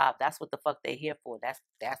their job. That's what the fuck they here for. That's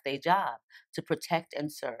their job, to protect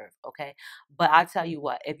and serve, okay? But I tell you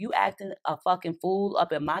what, if you acting a fucking fool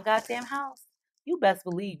up in my goddamn house, you best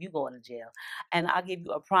believe you going to jail. And I'll give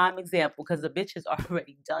you a prime example because the bitch has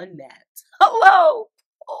already done that. Hello.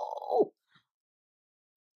 Oh.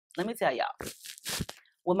 Let me tell y'all.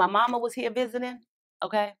 When my mama was here visiting,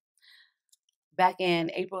 okay, back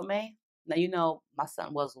in April, May, now you know my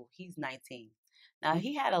son he's 19. Now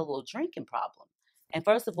he had a little drinking problem. And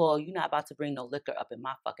first of all, you're not about to bring no liquor up in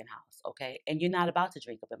my fucking house, okay? And you're not about to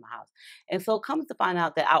drink up in my house. And so it comes to find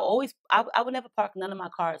out that I would never park none of my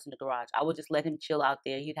cars in the garage. I would just let him chill out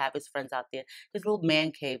there. He'd have his friends out there, his little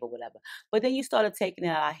man cave or whatever. But then you started taking it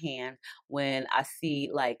out of hand when I see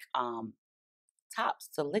like tops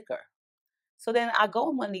to liquor. So then I go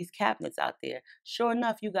in one of these cabinets out there. Sure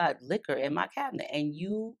enough, you got liquor in my cabinet and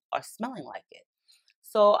you are smelling like it.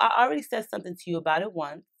 So I already said something to you about it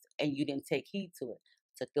once and you didn't take heed to it.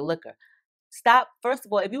 Took the liquor. Stop. First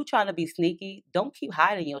of all, if you're trying to be sneaky, don't keep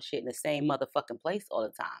hiding your shit in the same motherfucking place all the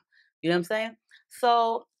time. You know what I'm saying?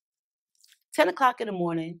 So 10 o'clock in the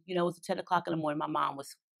morning, it was 10 o'clock in the morning. My mom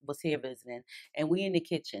was here visiting and we in the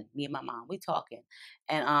kitchen, me and my mom, we talking.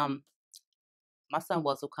 And my son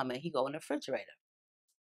will come in, he go in the refrigerator.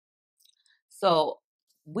 So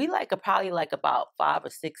we probably about 5 or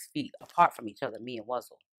 6 feet apart from each other, me and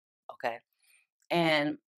Wuzzle. Okay.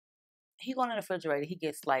 And he going in the refrigerator, he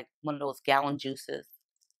gets like one of those gallon juices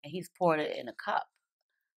and he's poured it in a cup.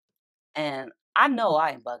 And I know I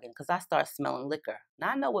ain't bugging because I start smelling liquor. Now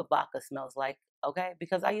I know what vodka smells like, okay?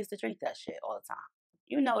 Because I used to drink that shit all the time.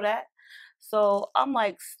 You know that. So I'm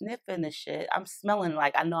like sniffing the shit. I'm smelling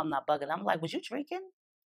like I know I'm not bugging. I'm like, was you drinking?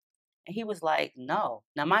 And he was like, no.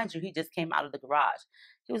 Now, mind you, he just came out of the garage.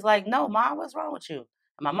 He was like, no, Mom, what's wrong with you?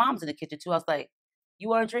 And my mom's in the kitchen too. I was like, you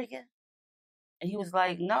weren't drinking? And he was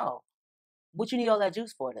like, no. What you need all that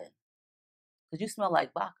juice for then? Because you smell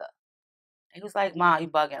like vodka. And he was like, Mom, you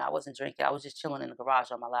bugging. I wasn't drinking. I was just chilling in the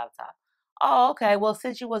garage on my laptop. Oh, okay. Well,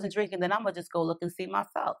 since you wasn't drinking, then I'm going to just go look and see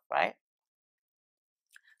myself, right?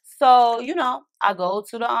 So, I go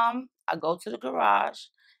to the garage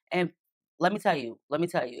and let me tell you,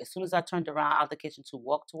 as soon as I turned around out the kitchen to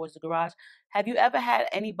walk towards the garage, have you ever had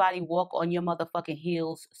anybody walk on your motherfucking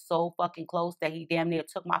heels so fucking close that he damn near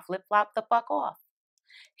took my flip-flop the fuck off?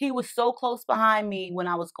 He was so close behind me when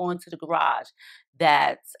I was going to the garage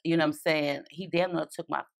that, you know what I'm saying, he damn near took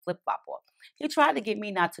my flip-flop off. He tried to get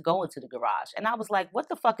me not to go into the garage. And I was like, what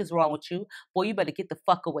the fuck is wrong with you? Boy, you better get the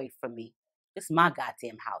fuck away from me. This is my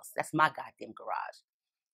goddamn house. That's my goddamn garage.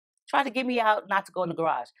 Try to get me out not to go in the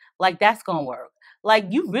garage. Like, that's going to work.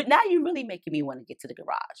 Like, now you really making me want to get to the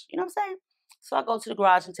garage. You know what I'm saying? So I go to the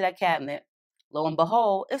garage into that cabinet. Lo and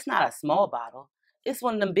behold, it's not a small bottle. It's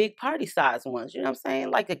one of them big party size ones. You know what I'm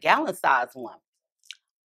saying? Like a gallon size one.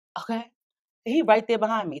 Okay. He right there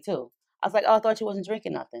behind me too. I was like, oh, I thought you wasn't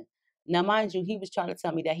drinking nothing. Now, mind you, he was trying to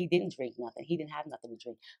tell me that he didn't drink nothing. He didn't have nothing to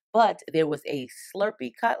drink. But there was a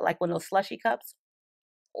Slurpee cup, like one of those slushy cups,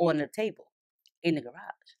 on the table in the garage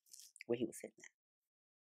where he was sitting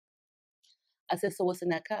at. I said, so what's in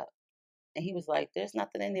that cup? And he was like, there's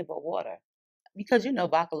nothing in there but water. Because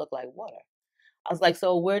vodka look like water. I was like,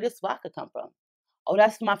 so where does vodka come from? Oh,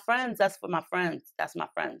 that's my friends. That's for my friends. That's my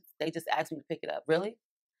friends. They just asked me to pick it up. Really?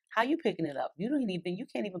 How you picking it up? You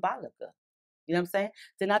can't even buy liquor. You know what I'm saying?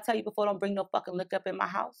 Didn't I tell you before, don't bring no fucking liquor up in my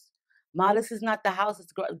house? Ma, this is not the house.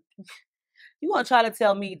 It's you want to try to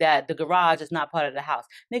tell me that the garage is not part of the house.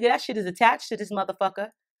 Nigga, that shit is attached to this motherfucker.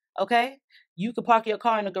 Okay? You could park your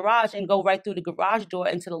car in the garage and go right through the garage door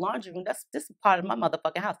into the laundry room. This is part of my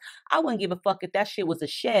motherfucking house. I wouldn't give a fuck if that shit was a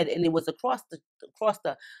shed and it was across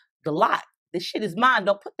the lot. This shit is mine.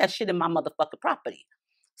 Don't put that shit in my motherfucking property.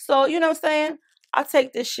 So, you know what I'm saying? I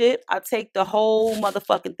take this shit. I take the whole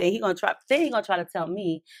motherfucking thing. He gonna try to tell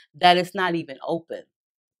me that it's not even open.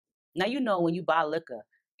 Now, when you buy liquor,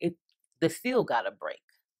 the seal gotta break.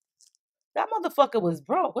 That motherfucker was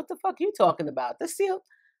broke. What the fuck you talking about? The seal?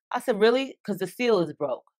 I said, really? Because the seal is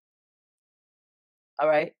broke. All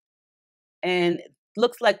right. And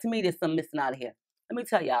looks like to me there's something missing out of here. Let me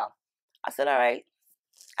tell y'all. I said, all right,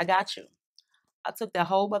 I got you. I took that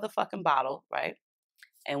whole motherfucking bottle, right?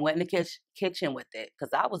 And went in the kitchen with it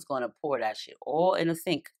because I was going to pour that shit all in the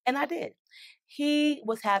sink. And I did. He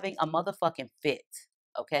was having a motherfucking fit,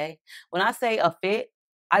 okay? When I say a fit,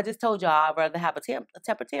 I just told y'all I'd rather have a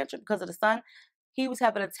temper tantrum because of the sun. He was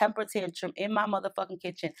having a temper tantrum in my motherfucking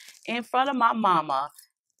kitchen in front of my mama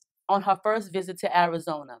on her first visit to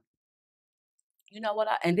Arizona. You know what?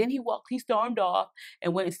 And then he stormed off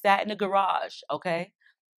and went and sat in the garage. Okay.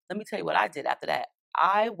 Let me tell you what I did after that.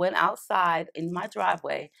 I went outside in my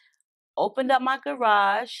driveway, opened up my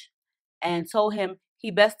garage, and told him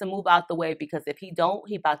he best to move out the way, because if he don't,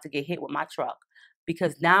 he about to get hit with my truck.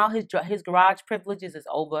 Because now his garage privileges is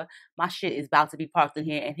over. My shit is about to be parked in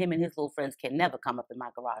here, and him and his little friends can never come up in my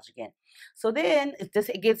garage again. So then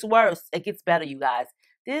it gets worse. It gets better, you guys.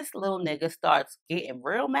 This little nigga starts getting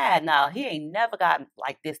real mad. Now, he ain't never gotten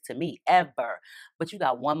like this to me, ever. But you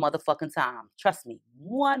got one motherfucking time. Trust me,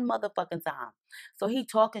 one motherfucking time. So he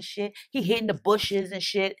talking shit. He hitting the bushes and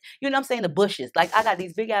shit. You know what I'm saying? The bushes. Like, I got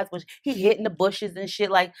these big ass bushes. He hitting the bushes and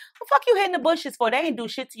shit. Like, what the fuck you hitting the bushes for? They ain't do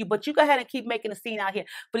shit to you. But you go ahead and keep making a scene out here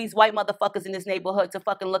for these white motherfuckers in this neighborhood to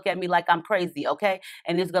fucking look at me like I'm crazy, okay?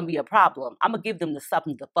 And there's gonna be a problem. I'm gonna give them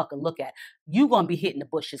something to fucking look at. You gonna be hitting the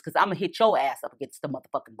bushes, because I'm gonna hit your ass up against the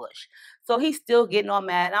motherfucking bush. So he's still getting all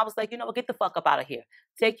mad. And I was like, you know what? Get the fuck up out of here.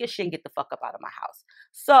 Take your shit and get the fuck up out of my house.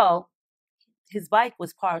 So his bike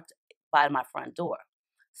was parked by my front door.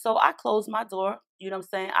 So I closed my door. You know what I'm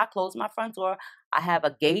saying? I closed my front door. I have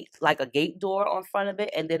a gate, like a gate door on front of it,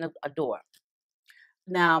 and then a door.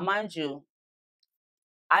 Now, mind you,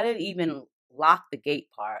 I didn't even lock the gate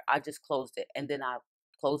part. I just closed it. And then I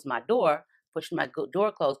closed my door, pushed my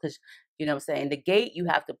door closed, because, you know what I'm saying, the gate you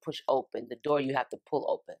have to push open. The door you have to pull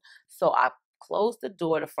open. So I closed the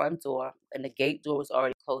door, the front door, and the gate door was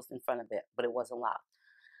already closed in front of it, but it wasn't locked.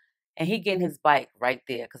 And he getting his bike right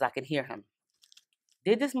there, because I could hear him.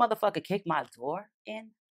 Did this motherfucker kick my door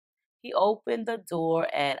in? He opened the door,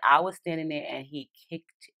 and I was standing there, and he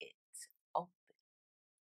kicked it open.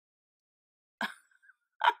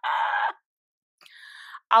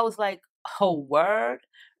 I was like, oh, word?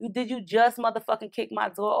 Did you just motherfucking kick my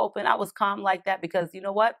door open? I was calm like that because, you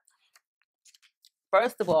know what?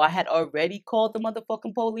 First of all, I had already called the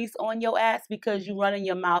motherfucking police on your ass because you running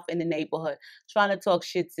your mouth in the neighborhood, trying to talk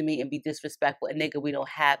shit to me and be disrespectful. And nigga, we don't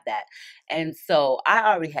have that. And so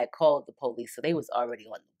I already had called the police, so they was already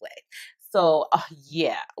on the way. So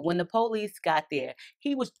yeah, when the police got there,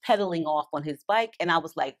 he was pedaling off on his bike, and I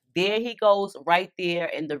was like, there he goes, right there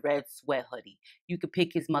in the red sweat hoodie. You could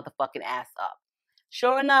pick his motherfucking ass up.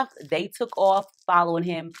 Sure enough, they took off following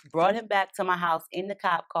him, brought him back to my house in the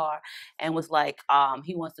cop car, and was like,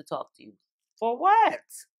 he wants to talk to you. For what?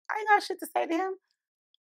 I ain't got shit to say to him.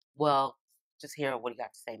 Well, just hear what he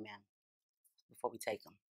got to say, ma'am, before we take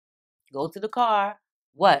him. Go to the car.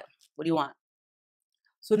 What? What do you want?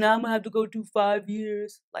 So now I'm gonna have to go do 5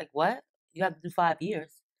 years. Like what? You have to do 5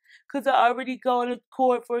 years? Cause I already gone to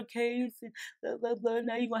court for a case and blah blah blah.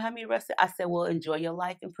 Now you're gonna have me arrested. I said, well, enjoy your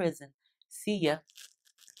life in prison. See ya.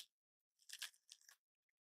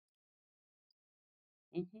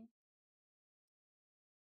 Hmm.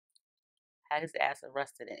 Had his ass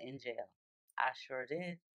arrested and in jail. I sure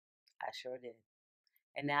did. I sure did.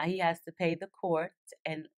 And now he has to pay the court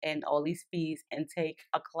and all these fees and take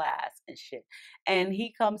a class and shit. And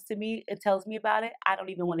he comes to me and tells me about it. I don't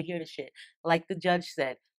even want to hear the shit. Like the judge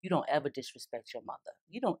said, you don't ever disrespect your mother.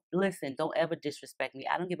 You don't listen. Don't ever disrespect me.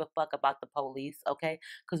 I don't give a fuck about the police, okay?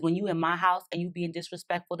 Because when you in my house and you being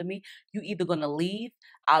disrespectful to me, you either gonna leave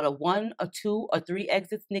out of 1 or 2 or 3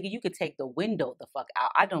 exits, nigga. You could take the window the fuck out.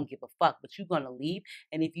 I don't give a fuck, but you gonna leave.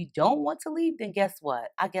 And if you don't want to leave, then guess what?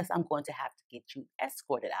 I guess I'm going to have to get you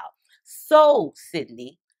escorted out. So,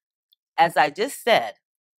 Sydney, as I just said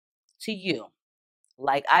to you,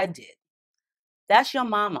 like I did, that's your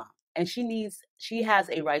mama. And she has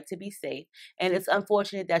a right to be safe. And it's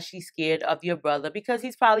unfortunate that she's scared of your brother because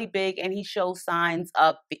he's probably big and he shows signs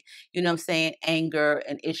of, you know what I'm saying, anger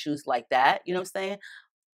and issues like that. You know what I'm saying?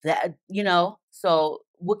 That, so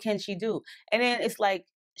what can she do? And then it's like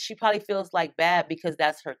she probably feels like bad because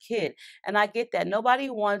that's her kid, and I get that. Nobody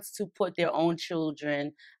wants to put their own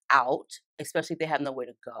children out, especially if they have nowhere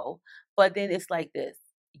to go. But then it's like this: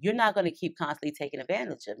 you're not going to keep constantly taking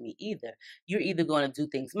advantage of me either. You're either going to do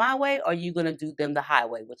things my way or you're going to do them the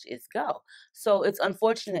highway, which is go. So it's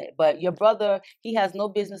unfortunate, but your brother, he has no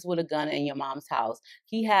business with a gun in your mom's house.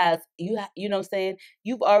 He has, you know what I'm saying?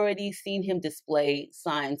 You've already seen him display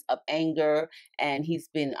signs of anger, and he's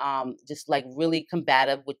been just like really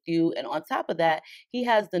combative with you. And on top of that, he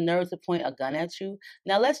has the nerve to point a gun at you.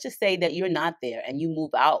 Now, let's just say that you're not there and you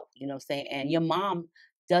move out, you know what I'm saying? And your mom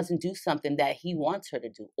doesn't do something that he wants her to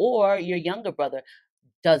do, or your younger brother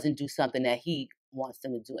doesn't do something that he wants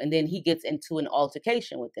them to do, and then he gets into an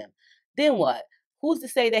altercation with them. Then what? who's to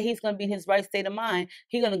say that he's going to be in his right state of mind?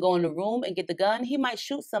 He's going to go in the room and get the gun. He might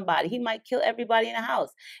shoot somebody. He might kill everybody in the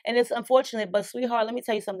house. And it's unfortunate, but sweetheart, let me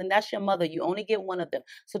tell you something. That's your mother. You only get one of them.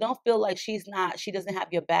 So don't feel like she doesn't have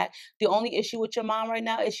your back. The only issue with your mom right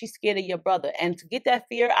now is she's scared of your brother. And to get that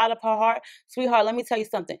fear out of her heart, sweetheart, let me tell you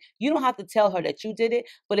something. You don't have to tell her that you did it.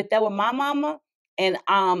 But if that were my mama, and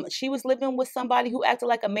she was living with somebody who acted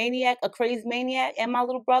like a maniac, a crazy maniac, and my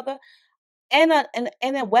little brother, and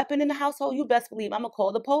a weapon in the household, you best believe I'm gonna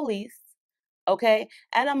call the police, okay?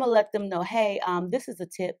 And I'm gonna let them know, hey, this is a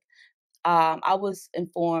tip. I was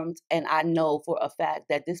informed, and I know for a fact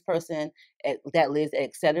that this person that lives,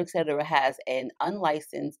 et cetera, has an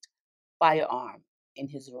unlicensed firearm in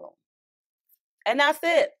his room. And that's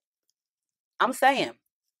it. I'm saying.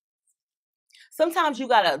 Sometimes you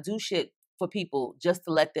gotta do shit for people just to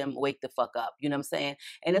let them wake the fuck up. You know what I'm saying?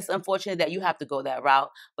 And it's unfortunate that you have to go that route.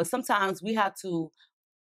 But sometimes we have to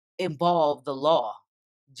involve the law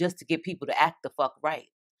just to get people to act the fuck right.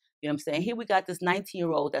 You know what I'm saying? Here we got this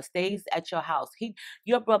 19-year-old that stays at your house.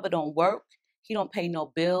 Your brother don't work. He don't pay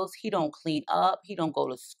no bills. He don't clean up. He don't go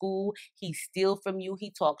to school. He steal from you. He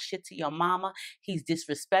talks shit to your mama. He's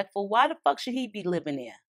disrespectful. Why the fuck should he be living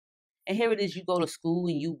there? And here it is, you go to school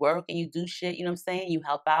and you work and you do shit, you know what I'm saying? You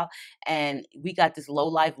help out. And we got this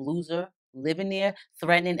low-life loser living there,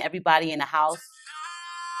 threatening everybody in the house.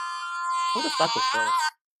 Who the fuck is this?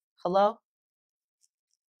 Hello?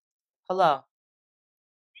 Hello?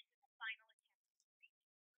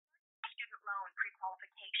 Student loan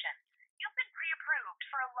pre-qualification. You've been pre-approved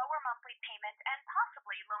for a lower monthly payment and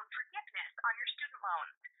possibly loan forgiveness on your student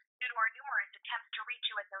loans. Due to our numerous attempts to reach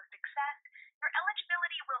you with no success, your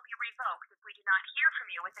eligibility will be revoked if we do not hear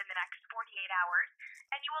from you within the next 48 hours,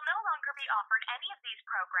 and you will no longer be offered any of these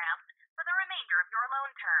programs for the remainder of your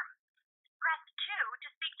loan term. Press 2 to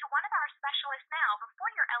speak to one of our specialists now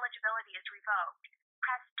before your eligibility is revoked.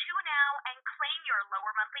 Press 2 now and claim your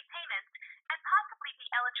lower monthly payments and possibly be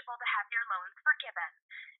eligible to have your loans forgiven.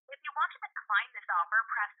 If you want to decline this offer,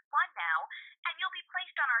 press 1 now and you'll be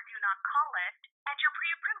placed on our do not call list and your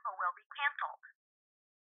pre-approval will be canceled.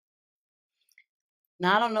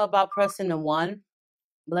 Now, I don't know about pressing the 1,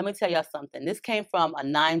 but let me tell y'all something. This came from a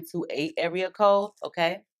 928 area code,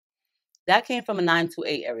 okay? That came from a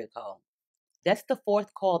 928 area code. That's the 4th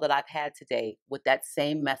call that I've had today with that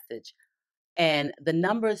same message. And the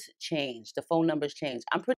numbers change. The phone numbers change.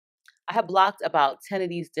 I have blocked about 10 of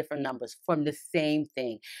these different numbers from the same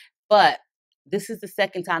thing. But this is the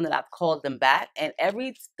second time that I've called them back. And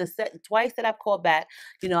twice that I've called back,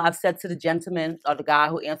 I've said to the gentleman or the guy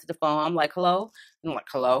who answered the phone, I'm like, hello? And I'm like,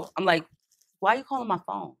 hello? I'm like, why are you calling my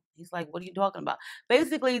phone? He's like, what are you talking about?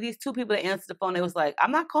 Basically, these two people that answered the phone, they was like,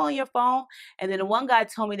 I'm not calling your phone. And then the one guy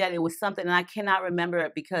told me that it was something, and I cannot remember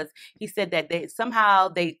it because he said that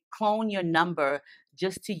they clone your number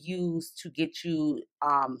just to use to get you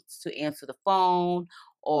to answer the phone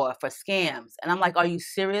or for scams. And I'm like, are you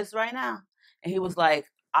serious right now? And he was like,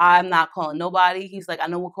 I'm not calling nobody. He's like, I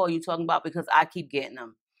know what call you talking about because I keep getting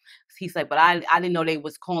them. He's like, but I didn't know they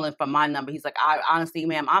was calling from my number. He's like, I honestly,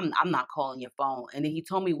 ma'am, I'm not calling your phone. And then he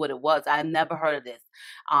told me what it was. I had never heard of this.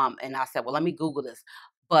 And I said, well, let me Google this.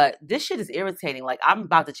 But this shit is irritating. Like, I'm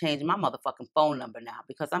about to change my motherfucking phone number now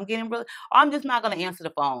because I'm getting really, or I'm just not going to answer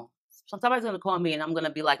the phone. So somebody's going to call me and I'm going to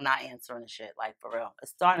be like not answering the shit, like for real.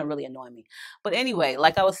 It's starting to really annoy me. But anyway,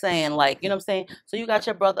 like I was saying, like, you know what I'm saying? So you got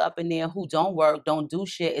your brother up in there who don't work, don't do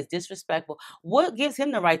shit, is disrespectful. What gives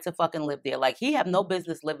him the right to fucking live there? Like, he have no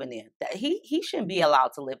business living there. He shouldn't be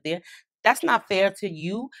allowed to live there. That's not fair to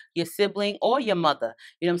you, your sibling, or your mother.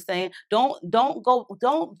 You know what I'm saying?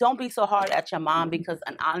 Don't be so hard at your mom because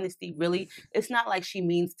in honesty, really, it's not like she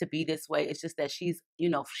means to be this way. It's just that she's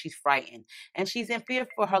frightened. And she's in fear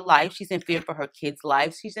for her life. She's in fear for her kids'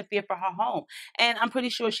 lives. She's in fear for her home. And I'm pretty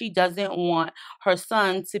sure she doesn't want her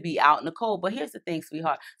son to be out in the cold. But here's the thing,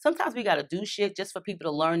 sweetheart. Sometimes we gotta do shit just for people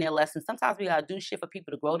to learn their lessons. Sometimes we gotta do shit for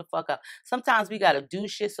people to grow the fuck up. Sometimes we gotta do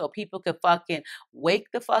shit so people can fucking wake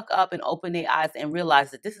the fuck up and open their eyes and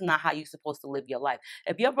realize that this is not how you're supposed to live your life.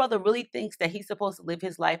 If your brother really thinks that he's supposed to live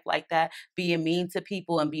his life like that, being mean to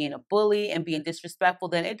people and being a bully and being disrespectful,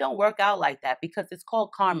 then it don't work out like that because it's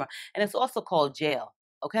called karma and it's also called jail.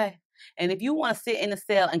 Okay? And if you want to sit in a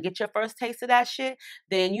cell and get your first taste of that shit,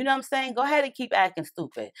 then you know what I'm saying? Go ahead and keep acting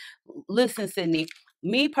stupid. Listen, Sydney,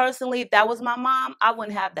 Me personally, if that was my mom, I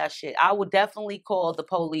wouldn't have that shit. I would definitely call the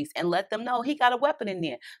police and let them know he got a weapon in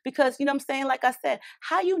there. Because, you know what I'm saying? Like I said,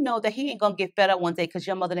 how you know that he ain't going to get fed up one day because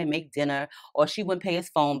your mother didn't make dinner, or she wouldn't pay his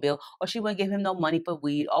phone bill, or she wouldn't give him no money for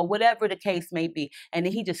weed, or whatever the case may be. And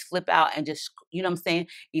then he just flip out and just, you know what I'm saying?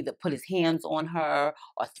 Either put his hands on her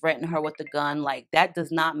or threaten her with the gun. Like, that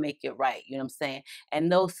does not make it right. You know what I'm saying?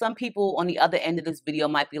 And though some people on the other end of this video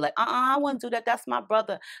might be like, I wouldn't do that. That's my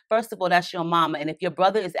brother. First of all, that's your mama. And if your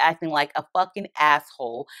brother is acting like a fucking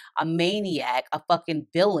asshole, a maniac, a fucking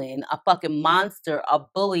villain, a fucking monster, a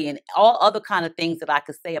bully, and all other kind of things that I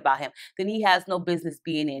could say about him, then he has no business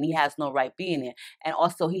being in. He has no right being in. And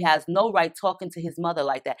also, he has no right talking to his mother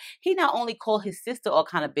like that. He not only called his sister all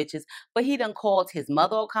kind of bitches, but he done called his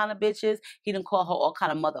mother all kind of bitches. He done called her all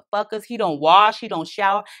kind of motherfuckers. He don't wash, he don't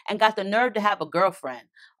shower, and got the nerve to have a girlfriend.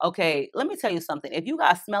 Okay, let me tell you something. If you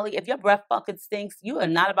got smelly, if your breath fucking stinks, you are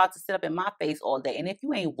not about to sit up in my face all day. And if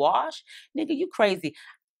you ain't washed, nigga, you crazy.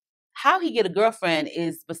 How he get a girlfriend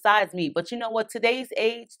is besides me. But you know what? Today's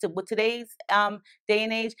age, with today's day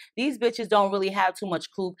and age, these bitches don't really have too much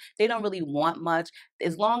coupe. They don't really want much.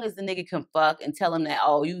 As long as the nigga can fuck and tell them that,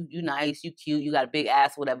 oh, you nice, you cute, you got a big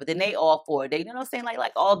ass, whatever, then they all for it. They, you know what I'm saying?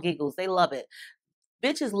 Like all giggles. They love it.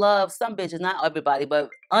 Bitches love, some bitches, not everybody, but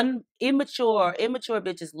immature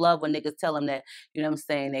bitches love when niggas tell them that, you know what I'm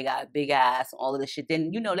saying, they got a big ass and all of this shit.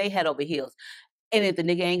 Then, you know, they head over heels. And if the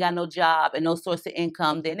nigga ain't got no job and no source of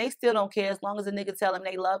income, then they still don't care. As long as the nigga tell them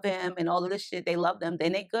they love him and all of this shit, they love them,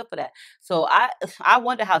 then they good for that. So I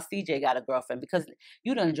wonder how CJ got a girlfriend, because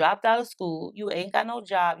you done dropped out of school, you ain't got no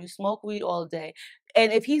job, you smoke weed all day.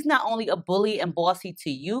 And if he's not only a bully and bossy to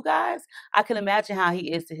you guys, I can imagine how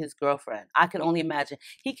he is to his girlfriend. I can only imagine.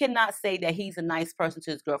 He cannot say that he's a nice person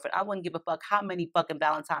to his girlfriend. I wouldn't give a fuck how many fucking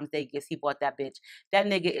Valentine's Day gifts he bought that bitch. That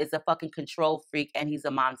nigga is a fucking control freak and he's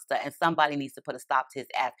a monster, and somebody needs to put a stop to his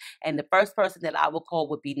ass. And the first person that I would call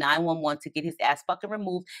would be 911 to get his ass fucking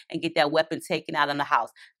removed and get that weapon taken out of the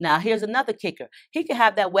house. Now, here's another kicker. He could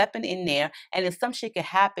have that weapon in there, and if some shit could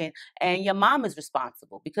happen, and your mom is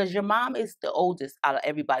responsible, because your mom is the oldest out of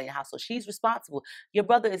everybody in the house, so she's responsible. Your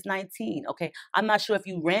brother is 19, okay? I'm not sure if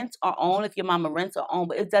you rent or own, if your mama rents or own,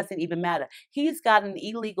 but it doesn't even matter. He's got an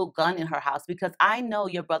illegal gun in her house, because I know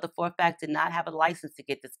your brother for a fact did not have a license to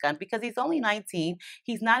get this gun, because he's only 19.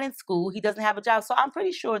 He's not in school. He doesn't have a job. So I'm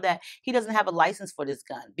pretty sure that he doesn't have a license for this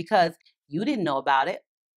gun, because you didn't know about it.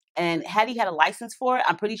 And had he had a license for it,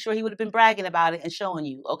 I'm pretty sure he would have been bragging about it and showing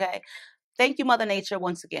you, okay? Thank you, Mother Nature,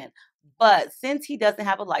 once again. But since he doesn't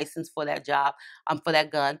have a license for that job, for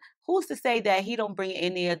that gun, who's to say that he don't bring it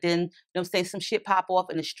in there, then, you know what I'm saying, some shit pop off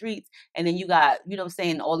in the streets, and then you got, you know what I'm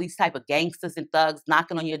saying, all these type of gangsters and thugs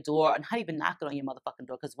knocking on your door, and not even knocking on your motherfucking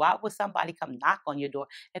door, because why would somebody come knock on your door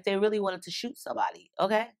if they really wanted to shoot somebody,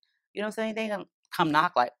 okay? You know what I'm saying? They don't come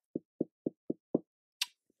knock like,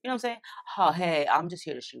 you know what I'm saying? Oh, hey, I'm just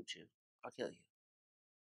here to shoot you or kill you.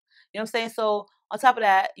 You know what I'm saying? So on top of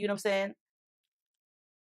that, you know what I'm saying?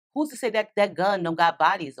 Who's to say that that gun don't got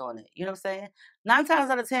bodies on it? You know what I'm saying? 9 times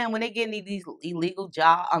out of 10, when they get these illegal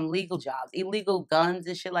jobs, illegal guns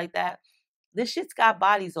and shit like that, this shit's got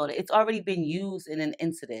bodies on it. It's already been used in an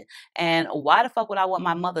incident. And why the fuck would I want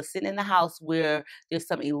my mother sitting in the house where there's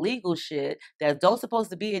some illegal shit that don't supposed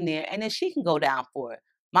to be in there, and then she can go down for it?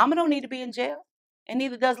 Mama don't need to be in jail, and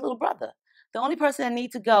neither does little brother. The only person that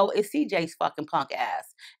needs to go is CJ's fucking punk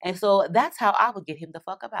ass. And so that's how I would get him the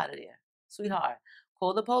fuck up out of there. Sweetheart,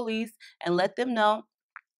 call the police and let them know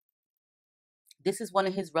this is one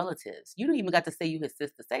of his relatives. You don't even got to say you his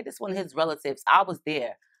sister. Say this one of his relatives. I was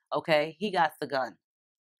there. Okay, he got the gun.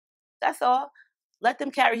 That's all. Let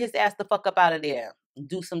them carry his ass the fuck up out of there.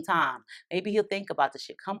 Do some time. Maybe he'll think about the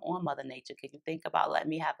shit. Come on, Mother Nature. Can you think about letting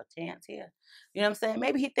me have a chance here? You know what I'm saying?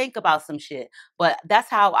 Maybe he'd think about some shit. But that's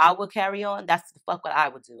how I would carry on. That's the fuck what I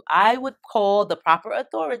would do. I would call the proper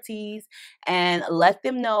authorities and let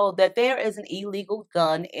them know that there is an illegal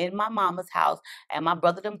gun in my mama's house, and my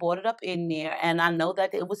brother done brought it up in there. And I know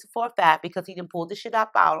that it was for a fact because he done pulled the shit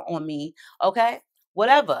out on me. Okay?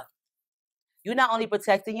 Whatever. You're not only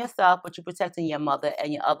protecting yourself, but you're protecting your mother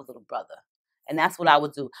and your other little brother. And that's what I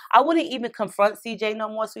would do. I wouldn't even confront CJ no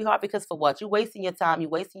more, sweetheart, because for what? You're wasting your time, you're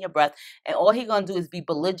wasting your breath, and all he gonna do is be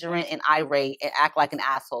belligerent and irate and act like an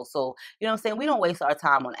asshole. So, you know what I'm saying? We don't waste our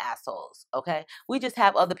time on assholes, okay? We just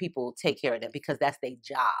have other people take care of them because that's their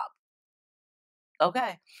job,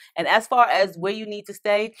 okay? And as far as where you need to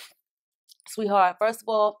stay, sweetheart, first of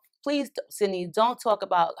all, please, Sydney, don't talk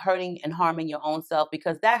about hurting and harming your own self,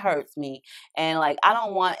 because that hurts me. And like, I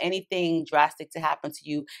don't want anything drastic to happen to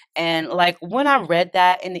you. And like, when I read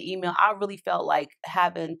that in the email, I really felt like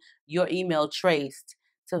having your email traced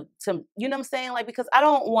you know what I'm saying? Like, because I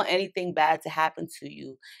don't want anything bad to happen to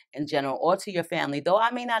you in general or to your family. Though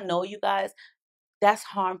I may not know you guys, that's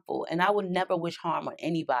harmful, and I would never wish harm on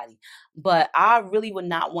anybody. But I really would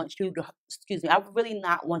not want you to, excuse me, I would really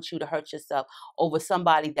not want you to hurt yourself over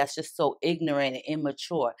somebody that's just so ignorant and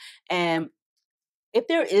immature. And if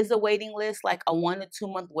there is a waiting list, like a 1 to 2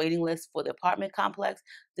 month waiting list for the apartment complex,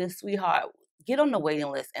 then sweetheart, get on the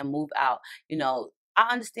waiting list and move out. You know,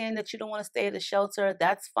 I understand that you don't want to stay at the shelter.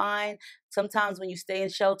 That's fine. Sometimes when you stay in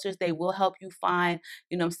shelters, they will help you find,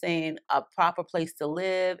 you know what I'm saying, a proper place to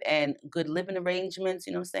live and good living arrangements,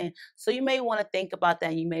 you know what I'm saying? So you may want to think about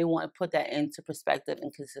that. You may want to put that into perspective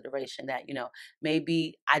and consideration that, you know,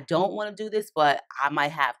 maybe I don't want to do this, but I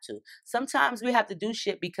might have to. Sometimes we have to do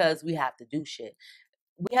shit because we have to do shit.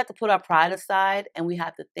 We have to put our pride aside and we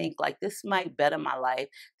have to think like this might better my life.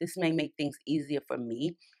 This may make things easier for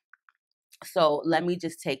me. So let me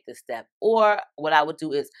just take this step. Or what I would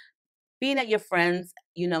do is being at your friends,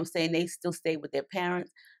 you know what I'm saying, they still stay with their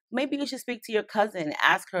parents. Maybe you should speak to your cousin,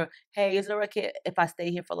 ask her, hey, is it okay if I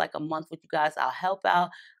stay here for like a month with you guys? I'll help out.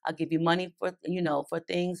 I'll give you money for, you know, for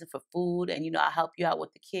things and for food. And, you know, I'll help you out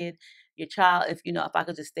with the kid, your child. If, you know, if I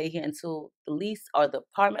could just stay here until the lease or the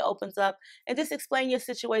apartment opens up and just explain your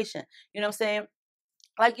situation. You know what I'm saying?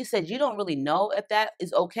 Like you said, you don't really know if that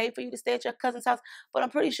is okay for you to stay at your cousin's house, but I'm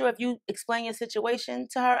pretty sure if you explain your situation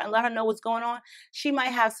to her and let her know what's going on, she might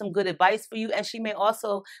have some good advice for you, and she may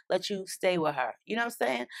also let you stay with her. You know what I'm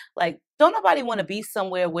saying? Like, don't nobody want to be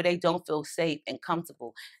somewhere where they don't feel safe and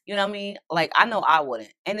comfortable. You know what I mean? Like, I know I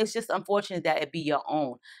wouldn't. And it's just unfortunate that it be your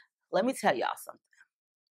own. Let me tell y'all something.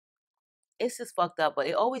 It's just fucked up, but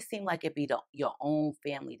it always seemed like it be your own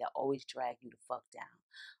family that always drag you the fuck down.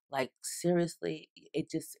 Like, seriously, it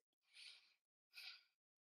just,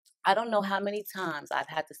 I don't know how many times I've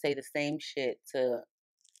had to say the same shit to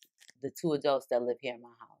the two adults that live here in my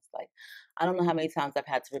house. Like, I don't know how many times I've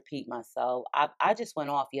had to repeat myself. I just went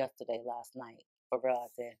off yesterday, last night, for real,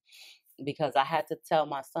 I did. Because I had to tell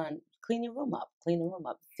my son, clean your room up, clean the room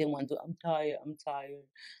up. Didn't want to do, I'm tired, I'm tired.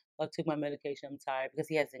 I took my medication, I'm tired. Because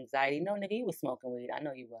he has anxiety. No, nigga, you was smoking weed. I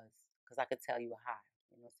know you was. Because I could tell you were high.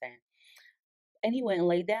 You know what I'm saying? And he went and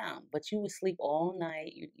laid down. But you would sleep all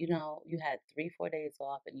night. You know, you had 3, 4 days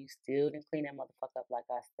off and you still didn't clean that motherfucker up like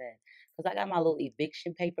I said. Because I got my little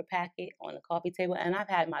eviction paper packet on the coffee table and I've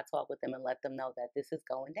had my talk with them and let them know that this is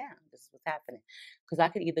going down. This is what's happening. Because I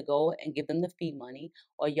could either go and give them the fee money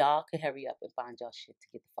or y'all could hurry up and find y'all shit to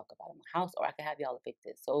get the fuck up out of my house or I could have y'all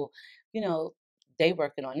evicted. So, you know, they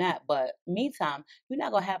working on that. But meantime, you're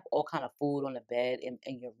not gonna have all kind of food on the bed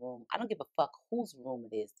in your room. I don't give a fuck whose room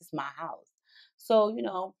it is. This is my house. So, you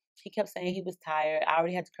know, he kept saying he was tired. I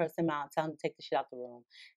already had to curse him out, tell him to take the shit out the room.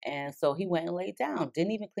 And so he went and laid down.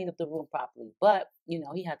 Didn't even clean up the room properly. But, you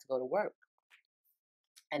know, he had to go to work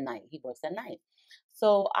at night. He works at night.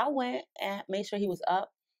 So I went and made sure he was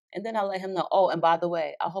up. And then I let him know, oh, and by the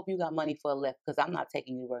way, I hope you got money for a lift because I'm not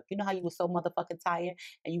taking you to work. You know how you were so motherfucking tired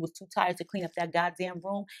and you was too tired to clean up that goddamn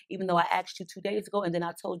room, even though I asked you 2 days ago and then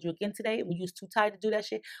I told you again today when you was too tired to do that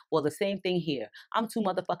shit? Well, the same thing here. I'm too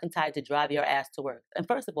motherfucking tired to drive your ass to work. And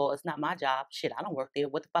first of all, it's not my job. Shit, I don't work there.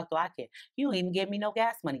 What the fuck do I care? You don't even give me no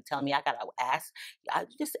gas money. Telling me I gotta ask. I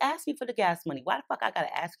just ask me for the gas money. Why the fuck I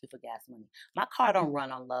gotta ask you for gas money? My car don't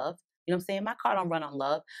run on love. You know what I'm saying? My car don't run on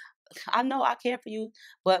love. I know I care for you,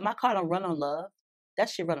 but my car don't run on love. That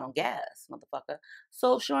shit run on gas, motherfucker.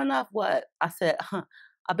 So sure enough, what? I said,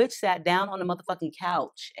 a bitch sat down on the motherfucking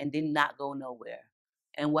couch and did not go nowhere.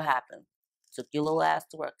 And what happened? Took your little ass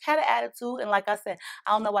to work. Had an attitude. And like I said,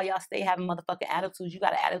 I don't know why y'all stay having motherfucking attitudes. You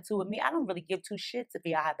got an attitude with me. I don't really give two shits if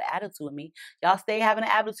y'all have an attitude with me. Y'all stay having an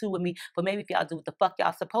attitude with me. But maybe if y'all do what the fuck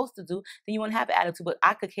y'all supposed to do, then you wouldn't have an attitude. But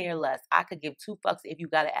I could care less. I could give two fucks if you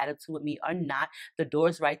got an attitude with me or not. The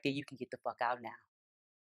door's right there. You can get the fuck out now.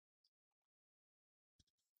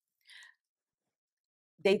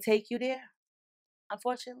 They take you there.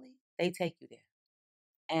 Unfortunately, they take you there.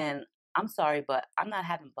 And I'm sorry, but I'm not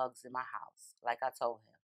having bugs in my house, like I told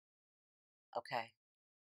him. Okay.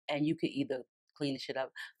 And you could either clean the shit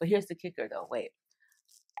up. But here's the kicker though. Wait.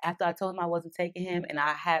 After I told him I wasn't taking him and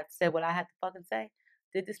I had said what I had to fucking say,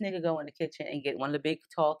 did this nigga go in the kitchen and get one of the big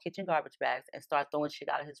tall kitchen garbage bags and start throwing shit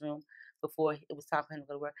out of his room before it was time for him to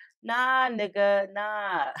go to work? Nah, nigga,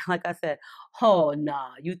 nah. Like I said, oh nah.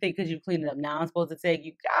 You think because you cleaned it up now I'm supposed to take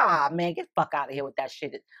you? Ah, man, get the fuck out of here with that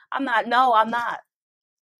shit. I'm not. No, I'm not.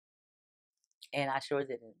 And I sure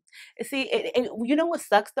didn't. And see, you know what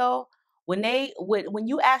sucks though? when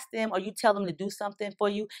you ask them or you tell them to do something for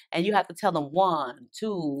you, and you have to tell them 1,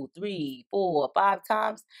 2, 3, 4, 5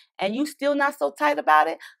 times, and you still not so tight about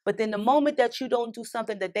it, but then the moment that you don't do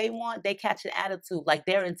something that they want, they catch an attitude like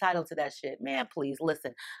they're entitled to that shit. Man, please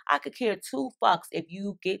listen. I could care 2 fucks if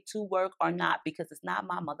you get to work or not, because it's not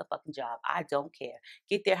my motherfucking job. I don't care.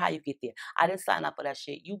 Get there how you get there. I didn't sign up for that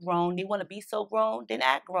shit. You grown. You want to be so grown? Then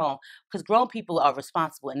act grown. Because grown people are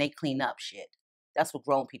responsible and they clean up shit. That's what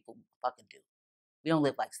grown people fucking do. We don't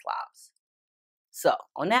live like slobs. So,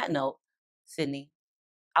 on that note, Sydney,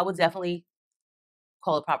 I would definitely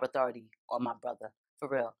call the proper authority on my brother. For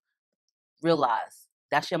real. Realize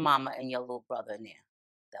that's your mama and your little brother in there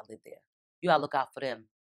that live there. You gotta look out for them.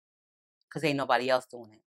 Because ain't nobody else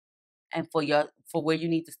doing it. And for where you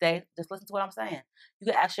need to stay, just listen to what I'm saying. You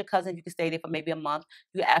can ask your cousin if you can stay there for maybe a month.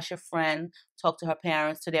 You can ask your friend, talk to her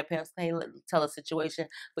parents, to their parents, hey, tell a situation.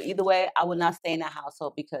 But either way, I would not stay in that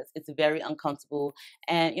household because it's very uncomfortable.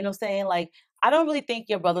 And you know what I'm saying? Like, I don't really think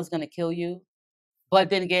your brother's gonna kill you. But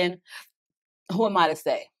then again, who am I to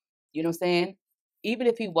say? You know what I'm saying? Even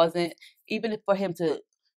if he wasn't, even if for him to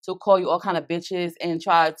call you all kind of bitches and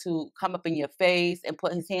try to come up in your face and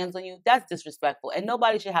put his hands on you, that's disrespectful. And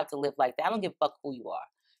nobody should have to live like that. I don't give a fuck who you are.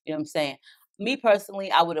 You know what I'm saying? Me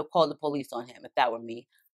personally, I would have called the police on him if that were me.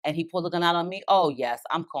 And he pulled a gun out on me. Oh yes,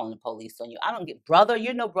 I'm calling the police on you. I don't get brother.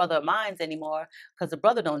 You're no brother of mine anymore, because the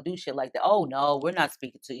brother don't do shit like that. Oh no, we're not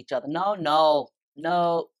speaking to each other. No, no,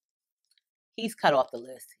 no. He's cut off the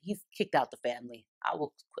list. He's kicked out the family.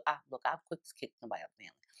 I'll quit to kick somebody out of the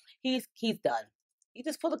family. He's done. He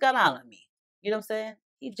just pulled a gun out on me. You know what I'm saying?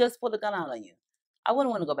 He just pulled a gun out on you. I wouldn't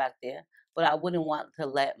want to go back there, but I wouldn't want to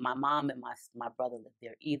let my mom and my brother live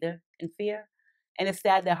there either in fear. And it's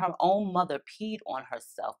sad that her own mother peed on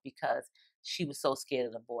herself because she was so scared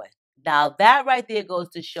of the boy. Now that right there goes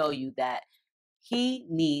to show you that he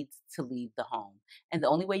needs to leave the home. And the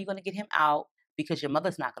only way you're going to get him out, because your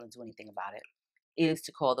mother's not going to do anything about it, is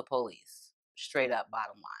to call the police. Straight up,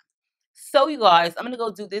 bottom line. So you guys, I'm going to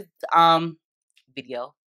go do this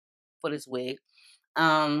video for this wig.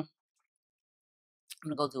 I'm going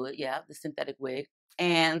to go do it. Yeah, the synthetic wig.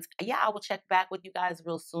 And yeah, I will check back with you guys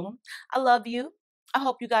real soon. I love you. I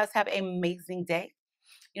hope you guys have an amazing day.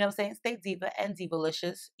 You know what I'm saying? Stay diva and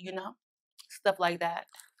divalicious, you know? Stuff like that.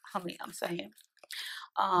 Honey, I'm saying.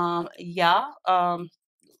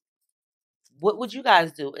 What would you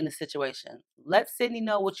guys do in a situation? Let Sydney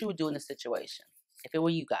know what you would do in a situation. If it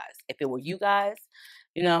were you guys. If it were you guys,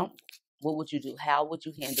 you know, what would you do? How would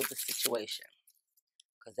you handle the situation?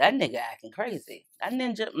 Because that nigga acting crazy. That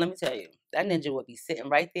ninja, let me tell you, that ninja would be sitting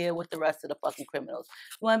right there with the rest of the fucking criminals.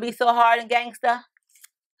 You want to be so hard and gangster?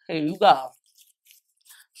 Here you go.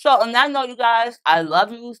 So on that note, you guys, I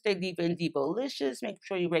love you. Stay deep and deep-alicious. Make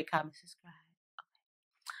sure you rate, comment, subscribe.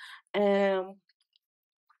 And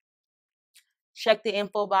check the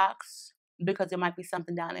info box, because there might be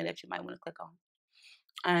something down there that you might want to click on.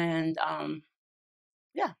 And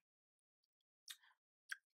yeah,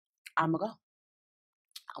 I'm gonna go.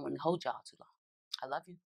 I want to hold y'all too long. I love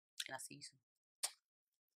you, and I'll see you soon.